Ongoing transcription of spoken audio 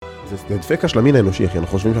זה דפקה של המין האנושי, אחי,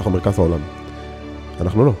 אנחנו חושבים שאנחנו מרכז העולם.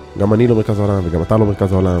 אנחנו לא. גם אני לא מרכז העולם, וגם אתה לא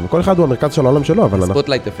מרכז העולם. כל אחד הוא המרכז של העולם שלו, אבל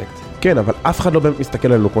ספוטלייט אפקט. כן, אבל אף אחד לא באמת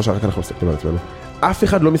מסתכל עלינו כמו שרק אנחנו מסתכלים על עצמנו. אף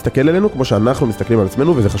אחד לא מסתכל עלינו כמו שאנחנו מסתכלים על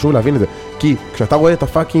עצמנו, וזה חשוב להבין את זה. כי כשאתה רואה את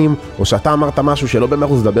הפאקים, או שאתה אמרת משהו שלא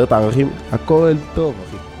ב100% לדבר את הערכים, הכל טוב,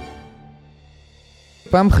 אחי.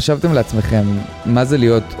 פעם חשבתם לעצמכם מה זה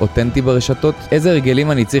להיות אותנטי ברשתות? איזה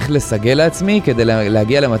הרגלים אני צריך לסגל לעצמי כדי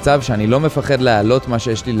להגיע למצב שאני לא מפחד להעלות מה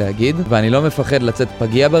שיש לי להגיד, ואני לא מפחד לצאת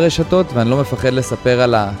פגיע ברשתות, ואני לא מפחד לספר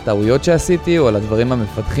על הטעויות שעשיתי או על הדברים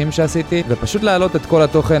המפתחים שעשיתי, ופשוט להעלות את כל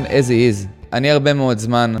התוכן איזה איזה. אני הרבה מאוד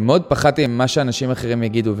זמן מאוד פחדתי עם מה שאנשים אחרים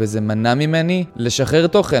יגידו, וזה מנע ממני לשחרר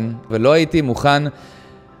תוכן, ולא הייתי מוכן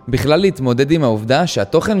בכלל להתמודד עם העובדה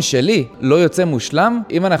שהתוכן שלי לא יוצא מושלם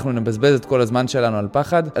אם אנחנו נבזבז את כל הזמן שלנו על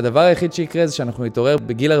פחד. הדבר היחיד שיקרה זה שאנחנו נתעורר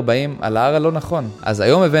בגיל 40 על ההר הלא נכון. אז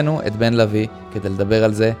היום הבאנו את בן לביא כדי לדבר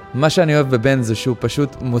על זה. מה שאני אוהב בבן זה שהוא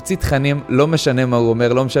פשוט מוציא תכנים, לא משנה מה הוא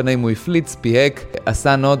אומר, לא משנה אם הוא הפליץ, פיהק,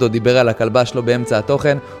 עשה נוד או דיבר על הכלבה שלו באמצע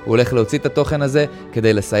התוכן, הוא הולך להוציא את התוכן הזה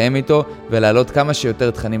כדי לסיים איתו ולהעלות כמה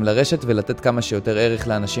שיותר תכנים לרשת ולתת כמה שיותר ערך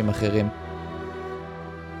לאנשים אחרים.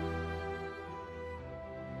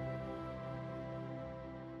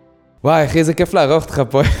 וואי, אחי, זה כיף לערוך אותך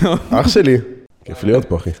פה היום. אח שלי, כיף להיות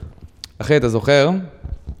פה, אחי. אחי, אתה זוכר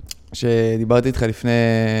שדיברתי איתך לפני,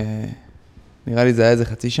 נראה לי זה היה איזה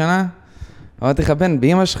חצי שנה? אמרתי לך, בן,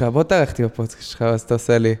 באמא שלך, בוא תערכתי בפודקאסט שלך, אז אתה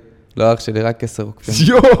עושה לי. לא, אח שלי, רק 10 עוקבים.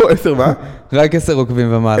 יואו, 10 מה? רק 10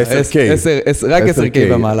 עוקבים ומעלה. 10K. רק 10K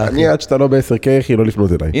ומעלה. אני עד שאתה לא ב-10K, אחי, לא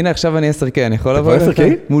לפנות אליי. הנה, עכשיו אני 10K, אני יכול לבוא לך? 10K?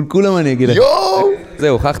 מול כולם אני אגיד לך. יואו!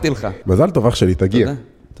 זהו, הוכחתי לך. מזל טוב, אח שלי, תגיע.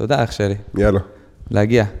 תודה, אח שלי. יאללה.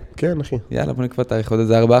 להגיע. כן, אחי. יאללה, בוא נקבע תאריך עוד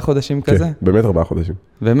איזה 4 חודשים כזה. כן, באמת 4 חודשים.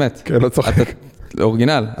 באמת. כן, לא צוחק.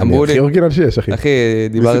 אורגינל. אני הכי אורגינל שיש, אחי. אחי,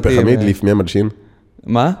 דיברתי... מי סיפר חמיד ליף, מי המלשין?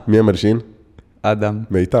 מה? מי המלשין? אדם.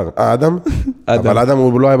 מיתר. אדם? אבל אדם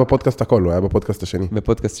הוא לא היה בפודקאסט הכל, הוא היה בפודקאסט השני.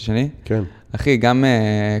 בפודקאסט השני? כן. אחי, גם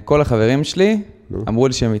כל החברים שלי אמרו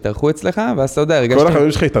לי שהם יתארחו אצלך, ואז אתה יודע, הרגשתי... כל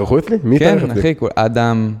החברים שלך יתארחו אצלי? מי יתארח אצלי? כן, אחי,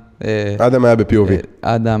 אדם... אדם היה ב-POV.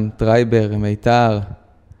 אדם, טרייבר, מיתר.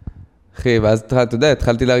 אחי, ואז אתה יודע,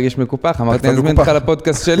 התחלתי להרגיש מקופח, אמרתי, אני אזמין אותך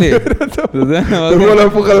לפודקאסט שלי. תבוא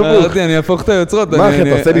להפוך על הפוך. אמרתי, אני אהפוך את היוצרות. מה אחי,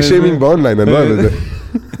 אתה עושה לי שיימינג באונליין, אני לא אוהב את זה.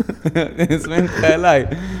 אני אזמין אותך אליי.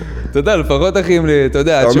 אתה יודע, לפחות אחי, אתה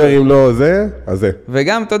יודע... אתה אומר אם לא זה, אז זה.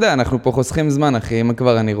 וגם, אתה יודע, אנחנו פה חוסכים זמן, אחי, אם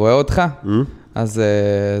כבר אני רואה אותך, אז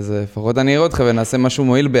לפחות אני אראה אותך ונעשה משהו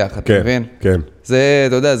מועיל ביחד, אתה מבין? כן. זה,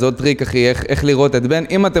 אתה יודע, זה עוד טריק, אחי, איך לראות את בן.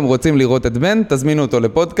 אם אתם רוצים לראות את בן, תזמינו אותו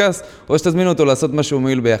לפודקאסט, או שתזמינו אותו לעשות משהו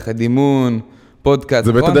מועיל ביחד, אימון, פודקאסט.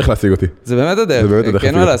 זה באמת הדרך להשיג אותי. זה באמת הדרך.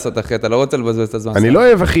 כן, מה לעשות, אחי, אתה לא רוצה לבזבז את הזמן. אני לא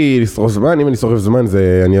אוהב, אחי, לשרוף זמן. אם אני שורף זמן,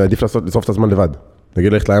 אני מעדיף לשרוף את הזמן לבד.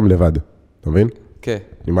 נגיד ללכת לים לבד. אתה מבין? כן.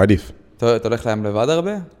 אני מעדיף. אתה הולך לים לבד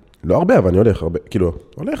הרבה? לא הרבה, אבל אני הולך הרבה. כאילו,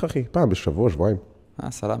 הולך, אחי, פעם בשבוע, שבועיים.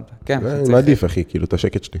 סלמת. כן. אני מעדיף, אחי, כאילו, את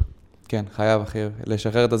השקט שלי. כן, חייב, אחי.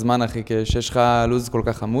 לשחרר את הזמן, אחי, שיש לך לוז כל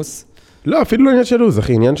כך עמוס. לא, אפילו לא עניין של לוז,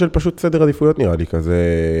 אחי. עניין של פשוט סדר עדיפויות נראה לי, כזה...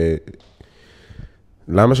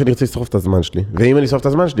 למה שאני רוצה לשרוף את הזמן שלי? ואם אני אשרוף את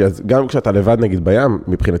הזמן שלי, אז גם כשאתה לבד, נגיד, בים,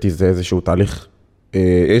 מבחינתי זה איזשהו תהליך...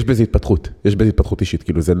 יש בזה התפתחות. יש בזה התפתחות אישית.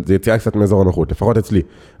 כאילו, זה יציאה קצת מאזור הנוחות. לפחות אצלי.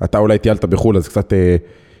 אתה אולי טיילת בחול, אז קצת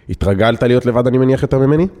התרגלת להיות לבד, אני מניח יותר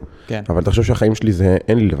ממני. כן. אבל תחשוב שהחיים שלי זה,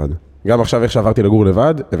 אין לי לבד. גם עכשיו, איך שעברתי לגור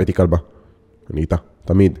לבד, הבאתי כלבה. אני איתה,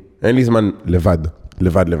 תמיד. אין לי זמן לבד.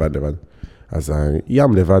 לבד. אז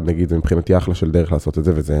ים לבד, נגיד, זה מבחינתי אחלה של דרך לעשות את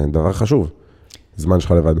זה, וזה דבר חשוב. זמן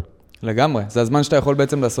שלך לבד. לגמרי. זה הזמן שאתה יכול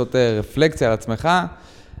בעצם לעשות רפלקציה על עצמך.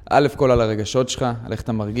 א', כל על הרגשות שלך, על איך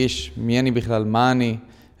אתה מרגיש, מי אני בכלל, מה אני,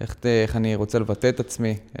 איך אני רוצה לבטא את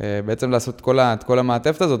עצמי. בעצם לעשות את כל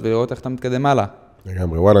המעטפת הזאת ולראות איך אתה מתקדם הלאה.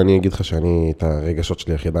 לגמרי, וואלה, אני אגיד לך שאני, את הרגשות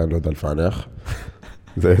שלי, אחי, עדיין לא יודע לפענח.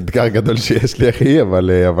 זה אתגר גדול שיש לי, אחי,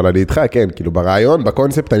 אבל אני איתך, כן, כאילו ברעיון,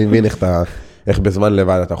 בקונספט, אני מבין איך בזמן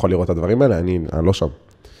לבד אתה יכול לראות את הדברים האלה, אני לא שם.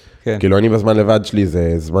 כן. כאילו, אני בזמן לבד שלי,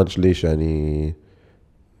 זה זמן שלי שאני,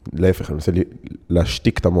 להפך, אני מנסה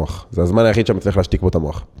להשתיק את המוח. זה הזמן היחיד שאני מצליח להשתיק בו את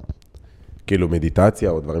המוח. כאילו, מדיטציה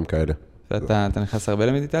או דברים כאלה. ואתה נכנס הרבה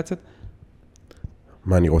למדיטציות?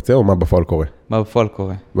 מה אני רוצה או מה בפועל קורה? מה בפועל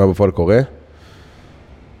קורה? מה בפועל קורה?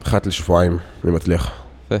 1 לשבועיים, אני מצליח.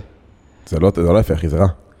 זה לא יפה, אחי, זה רע.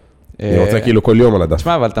 אני רוצה כאילו כל יום על הדף.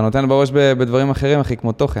 תשמע, אבל אתה נותן בראש בדברים אחרים, אחי,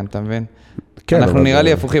 כמו תוכן, אתה מבין? כן. אנחנו נראה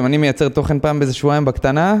לי הפוכים, אני מייצר תוכן פעם באיזה שבועיים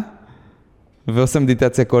בקטנה, ועושה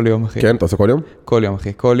מדיטציה כל יום, אחי. כן, אתה עושה כל יום? כל יום,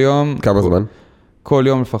 אחי. כל יום. כמה זמן? כל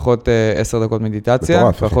יום לפחות 10 דקות מדיטציה,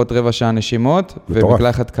 לפחות רבע שעה נשימות,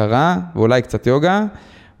 ומקלחת קרה, ואולי קצת יוגה,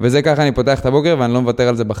 וזה ככה אני פותח את הבוקר, ואני לא מוותר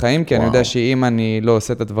על זה בחיים, כי אני יודע שאם אני לא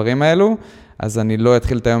עושה את הדברים האלו, אז אני לא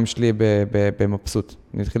אתחיל את היום שלי במבסוט.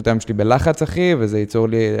 אני אתחיל את היום שלי בלחץ, אחי, וזה ייצור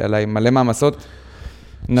לי עליי מלא מאמסות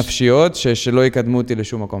נפשיות, שלא יקדמו אותי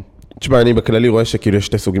לשום מקום. תשמע, אני בכללי רואה שכאילו יש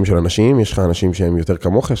שתי סוגים של אנשים, יש לך אנשים שהם יותר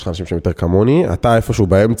כמוך, יש לך אנשים שהם יותר כמוני, אתה איפשהו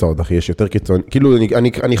באמצע עוד, אחי, יש יותר קיצון, כאילו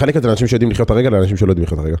אני חלק את זה לאנשים שיודעים לחיות הרגע, לאנשים שלא יודעים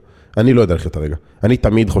לחיות הרגע. אני לא יודע לחיות הרגע. אני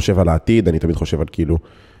תמיד חושב על העתיד, אני תמיד חושב על כאילו,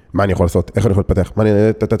 מה אני יכול לעשות, איך אני יכול להתפתח,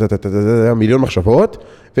 מיליון מחשבות,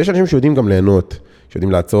 ויש אנשים שיודעים גם ליהנות,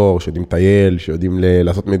 שיודעים לעצור, שיודעים לטייל, שיודעים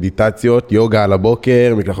לעשות מדיטציות, יוגה על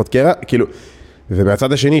הבוקר, מקלחות קרע, כאילו,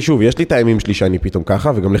 ומהצד השני, שוב, יש לי את הימים שלי שאני פתאום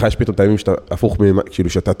ככה, וגם לך יש פתאום את הימים שאתה הפוך, כאילו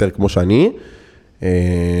שאתה יותר כמו שאני.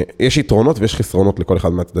 יש יתרונות ויש חסרונות לכל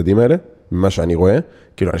אחד מהצדדים האלה, ממה שאני רואה.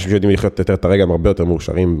 כאילו, אנשים שיודעים לחיות יותר את הרגע, הם הרבה יותר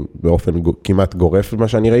מאושרים באופן כמעט גורף ממה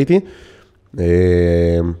שאני ראיתי.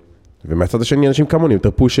 ומהצד השני, אנשים כמוני,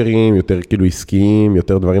 יותר פושרים, יותר כאילו עסקיים,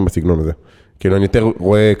 יותר דברים בסגנון הזה. כאילו, אני יותר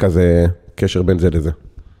רואה כזה קשר בין זה לזה.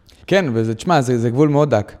 כן, וזה, תשמע, זה גבול מאוד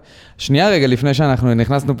דק. שנייה רגע, לפני שאנחנו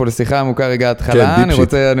נכנסנו פה לשיחה עמוקה רגע התחלה,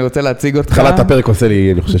 אני רוצה להציג אותך. התחלת הפרק עושה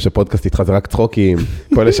לי, אני חושב שפודקאסט איתך זה רק צחוקים,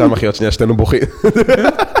 פה לשם אחי, עוד שנייה שתינו בוכים.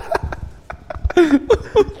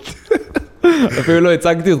 אפילו לא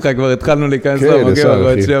הצגתי אותך, כבר התחלנו להיכנס למוקר,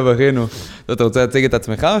 עוד שנייה בכינו. אתה רוצה להציג את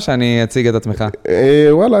עצמך או שאני אציג את עצמך?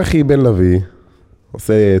 וואלה אחי, בן לביא,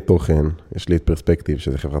 עושה תוכן, יש לי את פרספקטיב,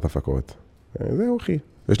 שזה חברת הפקות. זהו אחי,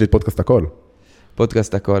 יש לי את פודקאסט הכל.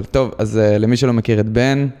 פודקאסט הכל. טוב, אז למי שלא מכיר את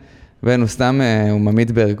בן הוא סתם, הוא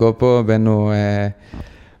ממית בערכו פה, בן הוא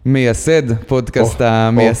מייסד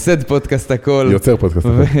פודקאסט הכל.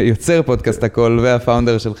 יוצר פודקאסט הכל,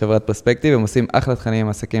 והפאונדר של חברת פרספקטיב, הם עושים אחלה תכנים,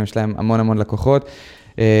 עסקים שלהם המון לקוחות,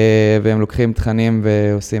 והם לוקחים תכנים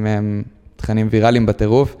ועושים מהם תכנים ויראליים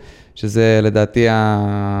בטירוף, שזה לדעתי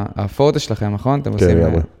הפורטה שלכם, נכון? אתם עושים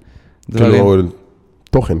דברים.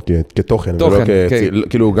 תוכן, כתוכן,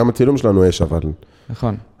 כאילו גם הצילום שלנו יש, אבל...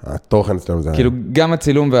 נכון. התוכן שלנו זה... כאילו גם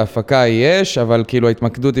הצילום וההפקה יש, אבל כאילו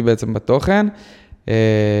ההתמקדות היא בעצם בתוכן,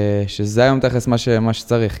 שזה היום תכלס מה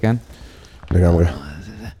שצריך, כן? לגמרי.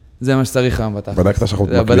 זה מה שצריך היום בתכלס. בדקת שאנחנו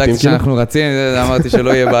מקליטים כאילו? בדקתי שאנחנו רצים, אמרתי שלא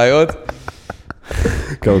יהיה בעיות.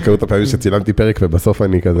 קראו את הפעמים שצילמתי פרק ובסוף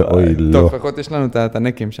אני כזה, אוי לא. טוב, לפחות יש לנו את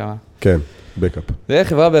הנקים שם. כן. בקאפ. זה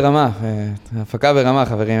חברה ברמה, הפקה ברמה,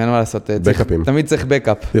 חברים, אין מה לעשות. בקאפים. תמיד צריך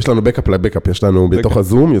בקאפ. יש לנו בקאפ לבקאפ, יש לנו בתוך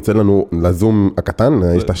הזום, יוצא לנו לזום הקטן,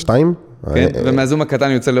 יש את השתיים. כן, ומהזום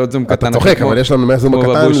הקטן יוצא לעוד זום קטן. אתה צוחק, אבל יש לנו מהזום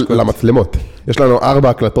הקטן למצלמות. יש לנו 4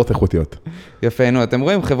 הקלטות איכותיות. יפה, נו, אתם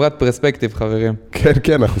רואים חברת פרספקטיב, חברים. כן,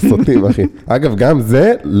 כן, אנחנו סוטים, אחי. אגב, גם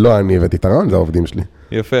זה לא אני הבאתי את הרעיון, זה העובדים שלי.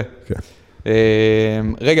 יפה. כן.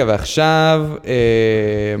 רגע, ועכשיו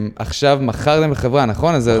מכרתם בחברה,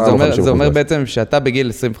 נכון? אז זה אומר בעצם שאתה בגיל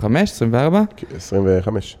 25, 24?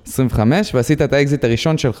 25. 25, ועשית את האקזיט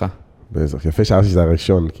הראשון שלך. בעזרת, יפה שאהב שזה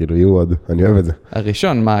הראשון, כאילו יהיו עוד, אני אוהב את זה.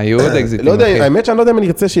 הראשון, מה, יהיו עוד אקזיטים? לא יודע, האמת שאני לא יודע אם אני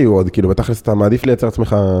ארצה שיהיו עוד, כאילו בתכלס אתה מעדיף לייצר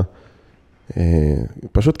עצמך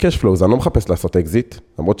פשוט קאש פלואו, אני לא מחפש לעשות אקזיט,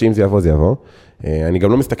 למרות שאם זה יבוא, זה יבוא. אני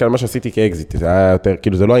גם לא מסתכל על מה שעשיתי כאקזיט, זה היה יותר,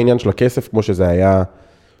 כאילו זה לא העניין של הכסף כמו שזה היה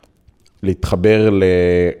להתחבר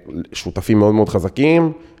לשותפים מאוד מאוד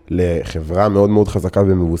חזקים, לחברה מאוד מאוד חזקה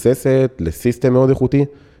ומבוססת, לסיסטם מאוד איכותי.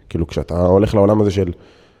 כאילו כשאתה הולך לעולם הזה של,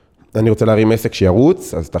 אני רוצה להרים עסק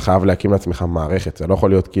שירוץ, אז אתה חייב להקים לעצמך מערכת. זה לא יכול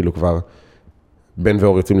להיות כאילו כבר בן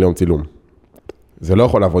ואור יוצאים ליום צילום. זה לא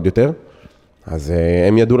יכול לעבוד יותר. אז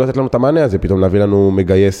הם ידעו לתת לנו את המענה הזה, פתאום להביא לנו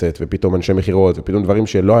מגייסת, ופתאום אנשי מחירות, ופתאום דברים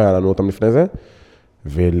שלא היה לנו אותם לפני זה.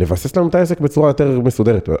 ולבסס לנו את העסק בצורה יותר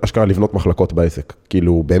מסודרת, אשכרה לבנות מחלקות בעסק,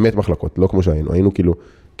 כאילו באמת מחלקות, לא כמו שהיינו, היינו כאילו,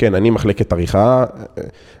 כן, אני מחלקת עריכה,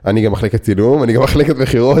 אני גם מחלקת צילום, אני גם מחלקת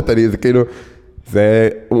מחירות, זה כאילו, זה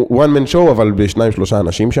one man show, אבל ב2-3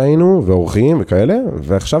 אנשים שהיינו, ועורכים וכאלה,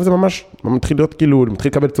 ועכשיו זה ממש מתחיל להיות כאילו,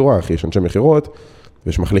 מתחיל לקבל צורה, אחי, יש אנשי מחירות,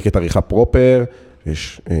 ויש מחלקת עריכה פרופר,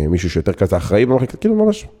 יש מישהו שיותר כזה אחראי במחלקת, כאילו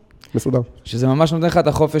ממש מסודר. שזה ממש נותן לך את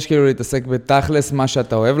החופש כאילו להתעסק בתכלס מה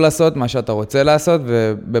שאתה אוהב לעשות, מה שאתה רוצה לעשות,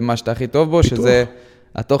 ובמה שאתה הכי טוב בו, שזה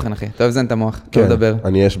התוכן, אחי. אתה אוהב זן את המוח, אתה מדבר.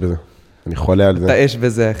 אני אש בזה. אני חולה על זה. אתה אש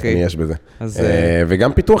בזה, אחי. אני אש בזה.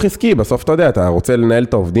 וגם פיתוח עסקי, בסוף אתה יודע, אתה רוצה לנהל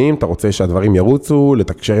את העובדים, אתה רוצה שהדברים ירוצו,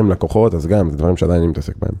 לתקשר עם לקוחות, אז גם, זה דברים שעדיין אני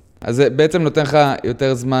מתעסק בהם. אז זה בעצם נותן לך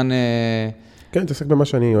יותר זמן... כן, תתעסק במה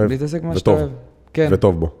שאני אוהב. להתעסק במה שאתה אוהב. כן.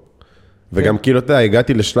 וטוב בו. וגם כאילו, אתה יודע,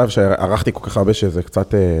 הגעתי לשלב שערכתי כל כך הרבה שזה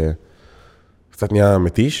קצת נהיה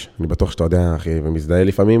מתיש, אני בטוח שאתה יודע, אחי, ומזדהה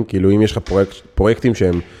לפעמים, כאילו אם יש לך פרויקטים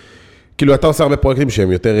שהם, כאילו אתה עושה הרבה פרויקטים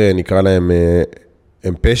שהם יותר, נקרא להם,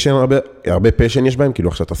 הם פשן, הרבה פשן יש בהם, כאילו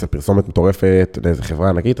עכשיו אתה עושה פרסומת מטורפת לאיזה חברה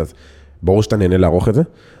ענקית, אז ברור שאתה נהנה לערוך את זה,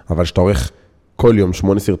 אבל שאתה עורך כל יום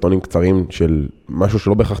 8 סרטונים קצרים של משהו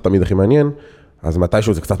שלא בהכרח תמיד הכי מעניין, אז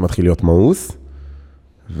מתישהו זה קצת מתחיל להיות מאוס,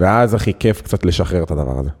 ואז הכי כיף קצת לשחרר את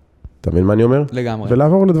הדבר הזה. אתה מבין מה אני אומר? לגמרי.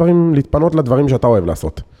 ולעבור לדברים, להתפנות לדברים שאתה אוהב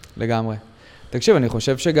לעשות. לגמרי. תקשיב, אני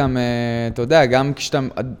חושב שגם, אתה יודע,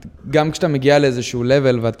 גם כשאתה מגיע לאיזשהו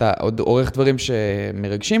level ואתה עוד עורך דברים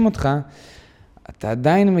שמרגשים אותך, אתה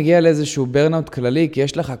עדיין מגיע לאיזשהו ברנאוט כללי, כי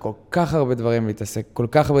יש לך כל כך הרבה דברים להתעסק, כל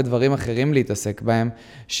כך הרבה דברים אחרים להתעסק בהם,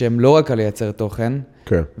 שהם לא רק על לייצר תוכן.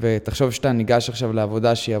 כן. ותחשוב שאתה ניגש עכשיו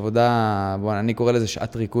לעבודה שהיא עבודה, אני קורא לזה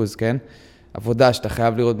שעת ריכוז, כן? עבודה שאתה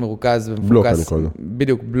חייב לראות מרוכז ומפוקס. בלוק, אני קורא.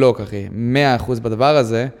 בדיוק, בלוק, אחי. 100% בדבר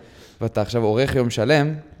הזה, ואתה עכשיו עורך יום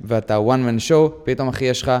שלם, ואתה one man show, פתאום, אחי,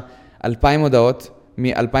 יש לך 2,000 הודעות,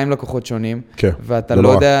 מ-2,000 לקוחות שונים, כן, ואתה לא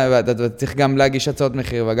יודע, ואתה צריך גם להגיש הצעות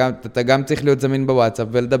מחיר, ואתה גם צריך להיות זמין בוואטסאפ,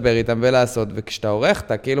 ולדבר איתם ולעשות, וכשאתה עורך,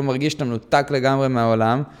 אתה כאילו מרגיש שאתה מנותק לגמרי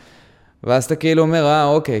מהעולם, ואז אתה כאילו אומר,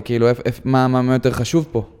 אוקיי, כאילו, מה יותר חשוב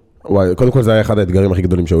פה? וואי, קודם כל זה היה אחד האתגרים הכי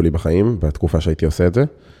גדולים שהיו לי בחיים, בתקופה שהייתי עושה את זה.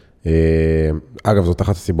 אגב, זאת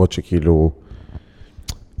אחת הסיבות שכאילו,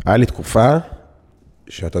 היה לי תקופה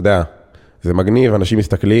שאתה יודע, זה מגניב, אנשים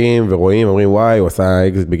מסתכלים ורואים, אומרים, וואי, הוא עשה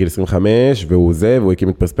אקזיט בגיל 25, והוא זה, והוא הקים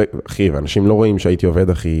את פרספקטיב. אחי, ואנשים לא רואים שהייתי עובד,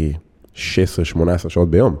 אחי, 16-18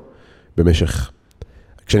 שעות ביום, במשך.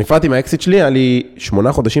 כשנפרדתי מהאקזיט שלי, היה לי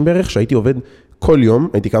 8 חודשים בערך, שהייתי עובד כל יום,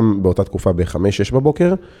 הייתי קם באותה תקופה ב-5-6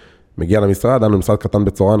 בבוקר, מגיע למשרד, היה משרד קטן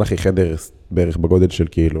בצורן, אחי, חדר בערך בגודל של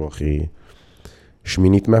כאילו, אחי,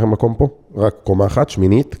 שמינית מהמקום פה, רק קומה אחת,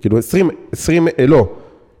 שמינית, כאילו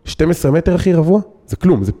 12 מטר, אחי, רבוע, זה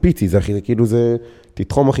כלום, זה פיצי, זה אחי, כאילו זה,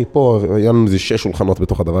 תתחום, אחי, פה, היה לנו איזה 6 שולחנות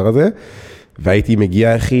בתוך הדבר הזה, והייתי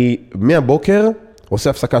מגיע, אחי, מהבוקר, עושה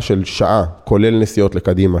הפסקה של שעה, כולל נסיעות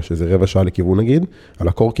לקדימה, שזה רבע שעה לכיוון, נגיד, על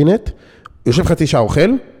הקורקינט, יושב חצי שעה אוכל,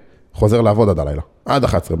 חוזר לעבוד עד הלילה, עד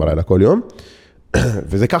 11 בלילה כל יום,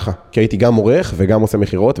 וזה ככה, כי הייתי גם עורך, וגם עושה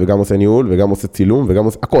מחירות, וגם עושה ניהול, וגם עושה צילום, וגם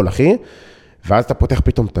עושה, הכל, אחי, ואז אתה פותח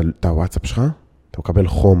פתאום את הוואטסאפ שלך, אתה מקבל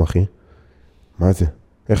חום, אחי. מה זה?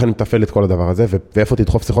 איך אני מטפל את כל הדבר הזה, ואיפה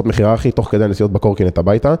תדחוף שיחות מחירה, אחי, תוך כדי נסיעות בקורקינט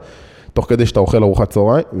הביתה, תוך כדי שאתה אוכל ארוחת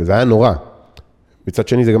צהריים, וזה היה נורא. מצד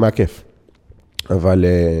שני זה גם היה כיף. אבל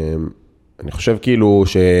אני חושב כאילו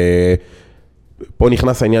שפה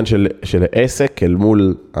נכנס העניין של עסק אל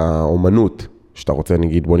מול האומנות, שאתה רוצה,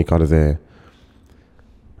 נגיד, בוא נקרא לזה,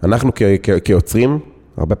 אנחנו כיוצרים,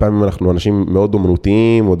 הרבה פעמים אנחנו אנשים מאוד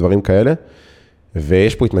אומנותיים או דברים כאלה,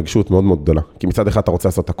 ויש פה התנגשות מאוד מאוד גדולה. כי מצד אחד אתה רוצה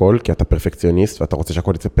לעשות הכל, כי אתה פרפקציוניסט, ואתה רוצה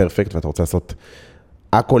שהכל יצא פרפקט, ואתה רוצה לעשות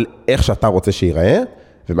הכל איך שאתה רוצה שיראה,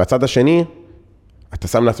 ומהצד השני, אתה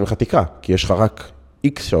שם לעצמך תקרה, כי יש לך רק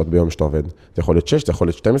X שעות ביום שאתה עובד. זה יכול להיות 6, זה יכול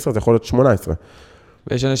להיות 12, זה יכול להיות 18.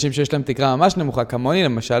 ויש אנשים שיש להם תקרה ממש נמוכה, כמוני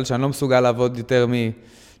למשל, שאני לא מסוגל לעבוד יותר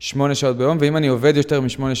מ8 שעות ביום, ואם אני עובד יותר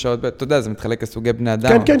מ8 שעות, אתה יודע, זה מתחלק כסוגי בני אדם.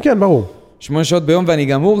 כן, כן, כן, ברור. 8 שעות ביום ואני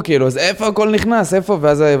גמור, כאילו, אז איפה הכל נכנס, איפה?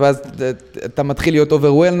 ואז אתה מתחיל להיות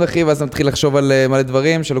overwhelmed, אחי, ואז אתה מתחיל לחשוב על מלא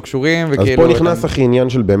דברים שלא קשורים, וכאילו... אז פה נכנס, אחי, עניין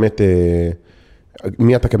של באמת,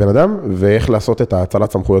 מי אתה כבן אדם, ואיך לעשות את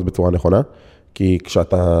ההצלת סמכויות בצורה נכונה, כי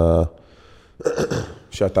כשאתה,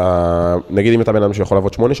 נגיד אם אתה בן אדם שיכול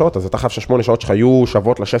לעבוד 8 שעות, אז אתה חייב ש8 שעות שלך יהיו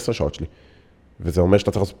שוות ל16 שעות שלי. וזה אומר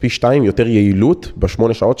שאתה צריך לעשות פי 2 יותר יעילות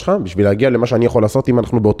ב8 שעות שלך, בשביל להגיע למה שאני יכול לעשות אם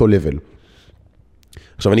אנחנו באותו level.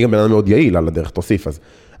 עכשיו, אני גם בן אדם מאוד יעיל על הדרך, תוסיף, אז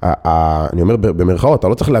אני אומר במרכאות, אתה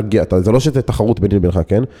לא צריך להגיע, זה לא שזה תחרות ביני לבינך,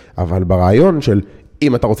 כן? אבל ברעיון של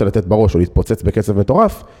אם אתה רוצה לתת בראש או להתפוצץ בקצב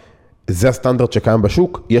מטורף, זה הסטנדרט שקיים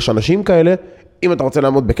בשוק, יש אנשים כאלה, אם אתה רוצה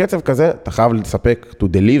לעמוד בקצב כזה, אתה חייב לספק, to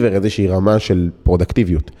deliver איזושהי רמה של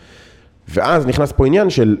פרודקטיביות. ואז נכנס פה עניין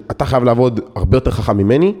של, אתה חייב לעבוד הרבה יותר חכם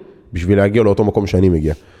ממני, בשביל להגיע לאותו מקום שאני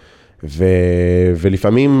מגיע.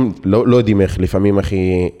 ולפעמים, לא יודעים איך, לפעמים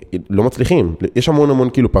הכי, לא מצליחים. יש המון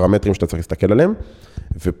כאילו פרמטרים שאתה צריך להסתכל עליהם,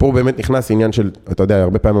 ופה באמת נכנס עניין של, אתה יודע,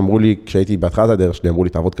 הרבה פעמים אמרו לי, כשהייתי בהתחלת הדרך שלי, אמרו לי,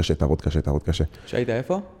 תעבוד קשה, תעבוד קשה, תעבוד קשה. שהיית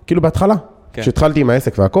איפה? כאילו בהתחלה. כשהתחלתי עם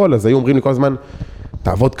העסק והכל, אז היו אומרים לי כל הזמן,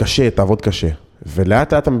 תעבוד קשה, תעבוד קשה.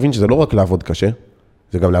 ולאט לאט אתה מבין שזה לא רק לעבוד קשה,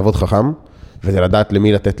 זה גם לעבוד חכם, וזה לדעת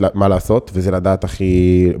למי לתת מה לעשות, וזה לדעת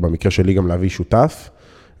הכי, במקרה שלי גם להביא שותף,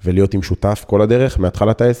 ולהיות עם שותף כל הדרך,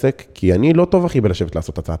 מהתחלת העסק, כי אני לא טוב הכי בלשבת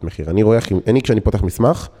לעשות הצעת מחיר. אני רואה, אני כשאני פותח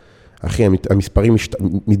מסמך, אחי, המספרים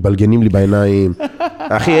מתבלגנים לי בעיניים.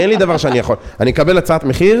 אחי, אין לי דבר שאני יכול. אני אקבל הצעת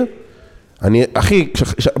מחיר, אחי,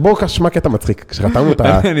 בואו קשמע קטע מצחיק, כשחתמנו את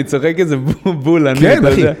ה... אני צוחק איזה בול, כן,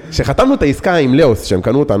 אחי, כשחתמנו את העסקה עם לאוס, שהם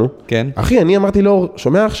קנו אותנו, אחי, אני אמרתי לו,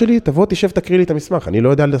 שומע אח שלי, תבוא, תשב, תקריא לי את המסמך, אני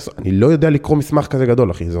לא יודע לקרוא מסמך כזה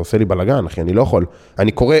גדול, אחי, זה עושה לי בלגן, אחי, אני לא יכול,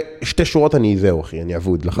 אני קורא 2 שורות, אני זהו, אחי, אני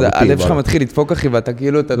אבוד לחלוטין. הלב שלך מתחיל לדפוק, אחי, ואתה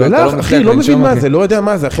כאילו, אתה לא מצליח, אחי, לא מבין מה זה, לא יודע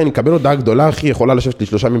מה זה, אחי, אני מקבל הודעה גדולה, אחי, יכולה לשבת לי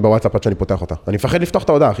 3 ימים בוואטסאפ עד שאני פותח אותה. אני מפחד לפתוח את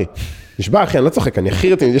ההודעה, אחי. נשבע, אחי, אני לא צוחק, אני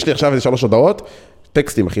הכי רציני, יש לי עכשיו איזה 3 הודעות,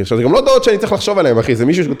 טקסטים, אחי. עכשיו, זה גם לא דעות שאני צריך לחשוב עליהם, אחי. זה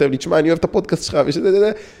מישהו שכותב לי, תשמע, אני אוהב את הפודקאסט שלך,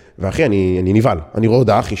 ואחי, אני נבהל. אני רואה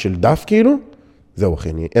הודעה, אחי, של דף, כאילו. זהו,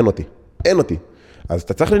 אחי, אין אותי. אז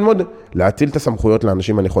אתה צריך ללמוד, להציל את הסמכויות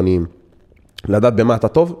לאנשים הנכונים, לדעת במה אתה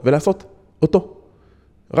טוב, ולעשות אותו.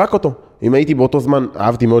 רק אותו. אם הייתי באותו זמן,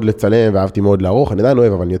 אהבתי מאוד לצלם, ואהבתי מאוד לערוך, אני עדיין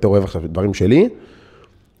אוהב, אבל אני יותר אוהב עכשיו דברים שלי,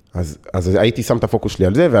 אז הייתי שם את הפוקוס שלי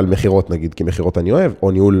על זה, ועל מחירות נגיד, כי מחירות אני אוהב,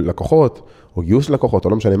 או ניהול לקוחות, או גיוס לקוחות, או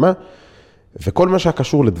לא משנה מה, וכל מה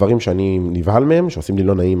שקשור לדברים שאני נבהל מהם, שעושים לי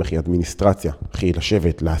לא נעים, אחי, אדמיניסטרציה, אחי,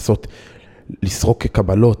 לשבת, לעשות, לסרוק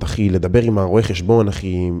קבלות, אחי, לדבר עם הרואה חשבון,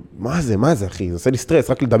 אחי, מה זה, אחי, זה עושה לי סטרס,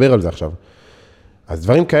 רק לדבר על זה עכשיו. אז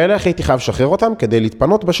דברים כאלה, אחי, הייתי חייב לשחרר אותם, כדי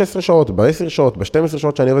להתפנות ב-16 שעות, ב-10 שעות, ב-12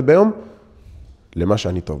 שעות שאני עובד ביום, למה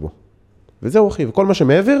שאני טוב בו. וזהו, אחי, וכל מה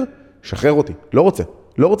שמעבר, שחרר אותי,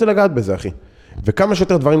 לא רוצה לגעת בזה, אחי. וכמה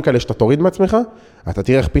שיותר דברים כאלה שאתה תוריד מעצמך, אתה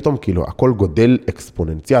תראה איך פתאום, כאילו, הכל גודל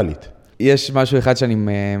אקספוננציאלית. יש משהו אחד שאני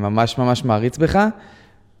ממש ממש מעריץ בך,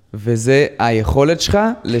 וזה היכולת שלך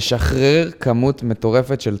לשחרר כמות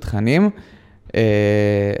מטורפת של תכנים.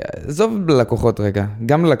 עזוב ללקוחות רגע,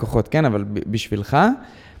 גם ללקוחות, כן, אבל בשבילך.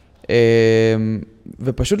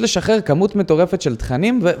 ופשוט לשחרר כמות מטורפת של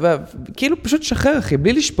תכנים, וכאילו פשוט שחרר, אחי,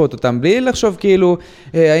 בלי לשפוט אותם, בלי לחשוב כאילו,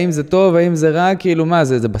 האם זה טוב, האם זה רע, כאילו מה,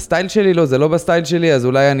 זה בסטייל שלי, לא, זה לא בסטייל שלי, אז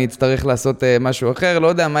אולי אני אצטרך לעשות משהו אחר, לא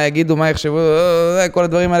יודע, מה יגידו, מה יחשבו, כל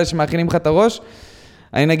הדברים האלה שמאכילים לך את הראש.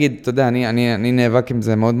 אני נגיד, אתה יודע, אני נאבק עם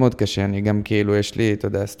זה מאוד מאוד קשה, אני גם כאילו, יש לי, אתה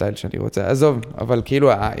יודע, סטייל שאני רוצה, עזוב, אבל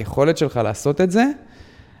כאילו, היכולת שלך לעשות את זה,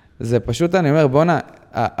 זה פשוט, אני אומר, בונה,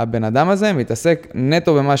 הבן אדם הזה מתעסק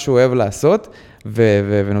נטו במה שהוא אוהב לעשות,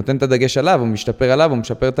 ונותן את הדגש עליו, הוא משתפר עליו, הוא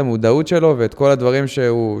משפר את המודעות שלו, ואת כל הדברים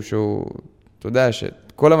שהוא, אתה יודע,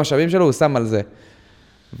 שכל המשאבים שלו הוא שם על זה.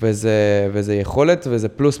 וזה יכולת, וזה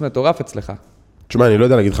פלוס מטורף אצלך. תשמע, אני לא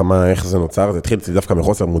יודע להגיד לך איך זה נוצר, זה התחיל דווקא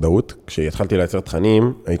מחוסר מודעות. כשהתחלתי לייצר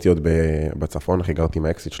תכנים, הייתי עוד בצפון, אחי גרתי עם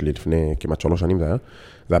האקסיט שלי לפני כמעט 3 שנים זה היה.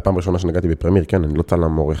 זה היה פעם ראשונה שנגעתי בפרמיר, כן, אני לא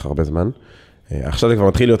צלם עורך הרבה זמן. עכשיו זה כבר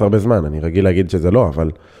מתחיל להיות הרבה זמן, אני רגיל להגיד שזה לא,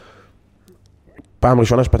 אבל פעם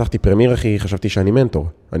ראשונה שפתחתי פרמיר, אחי, חשבתי שאני מנטור.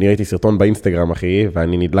 אני ראיתי סרטון באינסטגרם, אחי,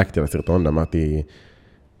 ואני נדלקתי לסרטון, אמרתי,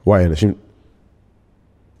 וואי,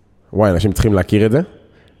 אנשים צריכים להכיר את זה.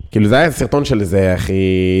 כאילו זה היה סרטון של איזה,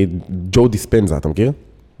 אחי, ג'ו דיספנזה, אתה מכיר?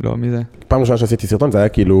 לא, מי זה? פעם ראשונה שעשיתי סרטון, זה היה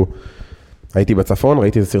כאילו, הייתי בצפון,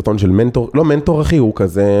 ראיתי איזה סרטון של מנטור, לא מנטור, אחי, הוא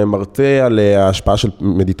כזה מרצה על ההשפעה של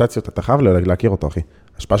מדיטציות, אתה חייב להכיר אותו, אחי.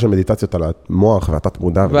 השפעה של מדיטציות על המוח והתת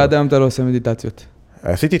מודע. ועד היום אתה לא עושה מדיטציות.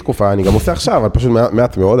 עשיתי תקופה, אני גם עושה עכשיו, אבל פשוט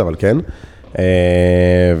מעט מאוד, אבל כן.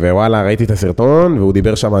 ווואלה, ראיתי את הסרטון, והוא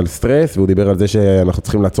דיבר שם על סטרס, והוא דיבר על זה שאנחנו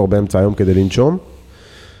צריכים לעצור באמצע היום כדי לנשום.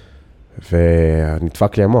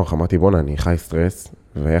 ונדפק לי המוח, אמרתי, בונה, אני חי סטרס,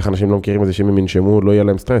 ואיך אנשים לא מכירים את זה שאם הם ינשמו, לא יהיה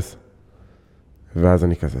להם סטרס. ואז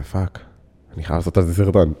אני כזה, פאק, אני חייב לעשות על זה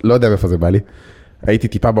סרטון, לא יודע מאיפה זה בא לי. הייתי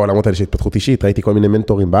טיפה בעולמות האלה של התפתחות אישית, ראיתי כל מיני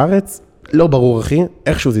מנטורים בארץ, לא ברור אחי,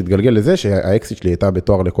 איכשהו זה התגלגל לזה שהאקסיט שלי הייתה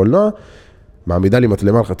בתואר לקולנוע, מעמידה לי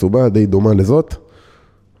מצלמה על חצובה, די דומה לזאת,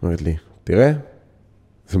 אומרת לי, תראה,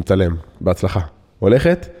 זה מצלם, בהצלחה.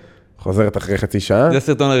 הולכת, חוזרת אחרי חצי שעה. זה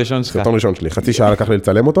הסרטון הראשון שלך. סרטון ראשון שלי, חצי שעה לקח לי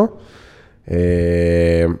לצלם אותו,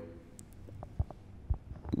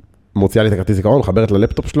 מוציאה לי את הכרטיס זיכרון, מחברת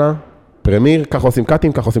ללפטופ שלה, פרמיר, ככה עושים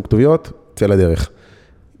קאטים, ככה עושים כתוביות, צא לדרך.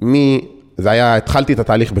 זה היה, התחלתי את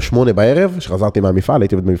התהליך ב8 בערב, שחזרתי מהמפעל,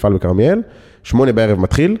 הייתי במפעל בקרמיאל, 8 בערב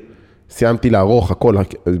מתחיל, סיימתי לערוך הכל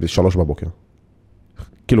ב3 בבוקר.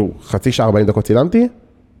 כאילו, חצי שעה 40 דקות צילמתי,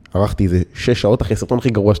 ערכתי איזה 6 שעות אחרי סרטון הכי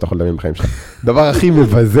גרוע שאתה יכול לדמיין בחיים שלך. דבר הכי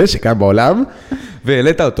מבזה שקיים בעולם.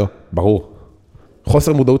 והעלית אותו. ברור.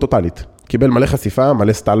 חוסר מודעות טוטלית. קיבל מלא חשיפה,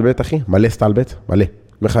 מלא סטלבט, אחי, מלא.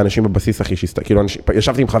 איך האנשים בבסיס, אחי, כאילו,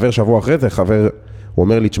 ישבתי עם חבר שבוע אחרי זה, חבר, הוא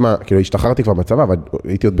אומר לי, תשמע, כאילו, השתחררתי כבר בצבא, אבל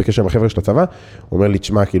הייתי עוד בקשר עם החבר'ה של הצבא, הוא אומר לי,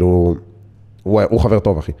 תשמע, כאילו, הוא חבר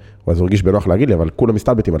טוב, אחי. אז הוא הרגיש בנוח להגיד לי, אבל כולם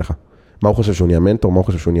מסתלבטים עליך. מה הוא חושב שהוא נהיה מנטור, מה הוא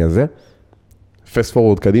חושב שהוא נהיה זה? פסט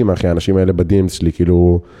פורוורד קדימה, אחי, האנשים האלה בדימס שלי,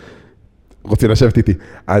 כאילו, רוצים לשבת איתי.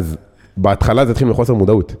 אז בהתחלה זה התחיל מחוסר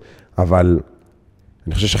מודעות, אבל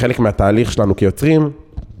אני חושב שחלק מהתהליך שלנו כיוצרים,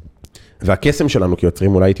 והקסם שלנו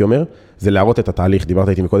כיוצרים, אולי הייתי אומר, זה להראות את התהליך. דיברת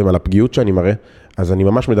איתי מקודם על הפגיעות שאני מראה, אז אני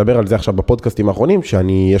ממש מדבר על זה עכשיו בפודקאסטים האחרונים,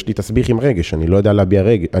 יש לי תסביך עם רגש, אני לא יודע להביע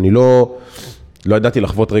רגש, אני לא ידעתי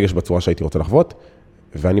לחוות רגש בצורה שהייתי רוצה לחוות,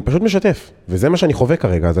 ואני פשוט משתף, וזה מה שאני חווה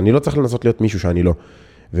כרגע, אז אני לא צריך לנסות להיות מישהו שאני לא.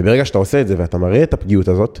 וברגע שאתה עושה את זה, ואתה מראה את הפגיעות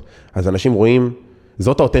הזאת, אז אנשים רואים,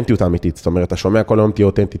 זאת האותנטיות האמיתית, זאת אומרת, אתה שומע כל היום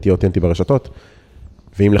תהיה אותנטי ברשתות,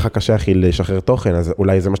 ואם לך קשה, אחי, לשחרר תוכן, אז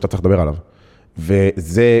אולי זה מה שאתה צריך לדבר עליו.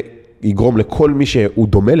 וזה יגרום לכל מי שהוא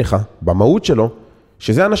דומה לך, במהות שלו,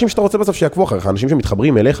 שזה האנשים שאתה רוצה בסוף שיעקבו אחריך, אנשים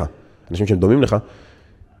שמתחברים אליך, אנשים שהם דומים לך,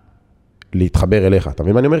 להתחבר אליך. אתה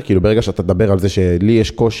מבין מה אני אומר? כאילו ברגע שאתה תדבר על זה שלי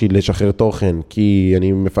יש קושי לשחרר תוכן, כי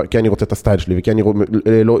אני רוצה את הסטייל שלי, וכי אני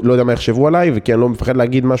לא יודע מה יחשבו עליי, וכי אני לא מפחד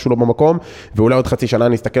להגיד משהו לא במקום, ואולי עוד חצי שנה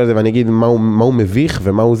אני אסתכל על זה ואני אגיד מה הוא מביך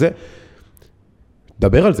ומה הוא זה.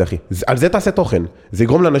 דבר על זה, אחי. על זה תעשה תוכן. זה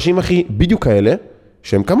יגרום לאנשים, אחי, בדיוק כאלה,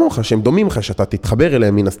 שהם כמוך, שהם דומים לך, שאתה תתחבר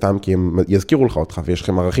אליהם מן הסתם, כי הם יזכירו לך אותך, ויש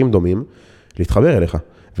לכם ערכים דומים, להתחבר אליך,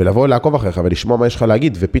 ולבוא לעקוב אחריך, ולשמוע מה יש לך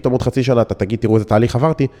להגיד, ופתאום עוד חצי שנה אתה תגיד, תראו איזה תהליך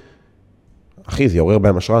עברתי, אחי, זה יעורר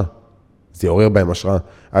בהם השראה. זה יעורר בהם השראה.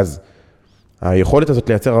 אז היכולת הזאת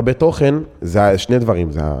לייצר הרבה תוכן, זה שני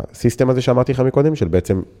דברים. זה הסיסטם הזה שאמרתי לך מקודם, של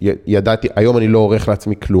בעצם ידעתי, היום אני לא עורך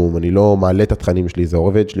לעצמי כלום, אני לא מעלה את התכנים שלי, זה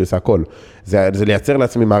עובד שלי, עושה הכל. זה לייצר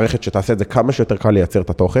לעצמי מערכת שתעשה את זה כמה שיותר קל לייצר את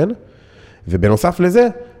התוכן, ובנוסף לזה,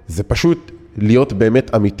 זה פשוט להיות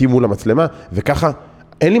באמת אמיתי מול המצלמה, וככה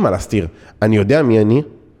אין לי מה להסתיר. אני יודע מי אני,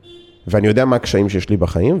 ואני יודע מה הקשיים שיש לי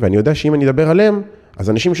בחיים, ואני יודע שאם אני אדבר עליהם, אז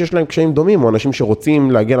אנשים שיש להם קשיים דומים, או אנשים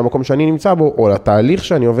שרוצים להגיע למקום שאני נמצא בו, או לתהליך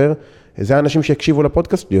שאני עובר, זה האנשים שיקשיבו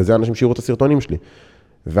לפודקאסט שלי, או זה האנשים שיראו את הסרטונים שלי.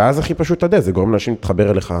 ואז הכי פשוט תדע, זה גורם לאנשים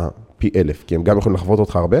להתחבר אליך פי 1000, כי הם גם יכולים לחוות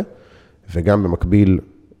אותך הרבה, וגם במקביל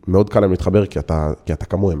מאוד קל להם להתחבר, כי אתה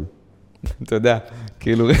כמוהם. אתה יודע,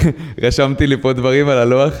 כאילו רשמתי לי פה דברים על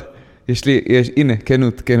הלוח, הנה,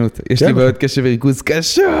 כנות, יש לי בעיות קשב וריכוז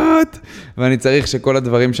קשות, ואני צריך שכל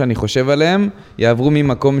הדברים שאני חושב עליהם, יעברו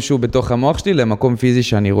ממקום שהוא בתוך המוח שלי, למקום פיזי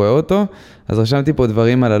שאני רואה אותו, אז רשמתי פה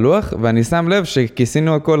דברים על הלוח, ואני שם לב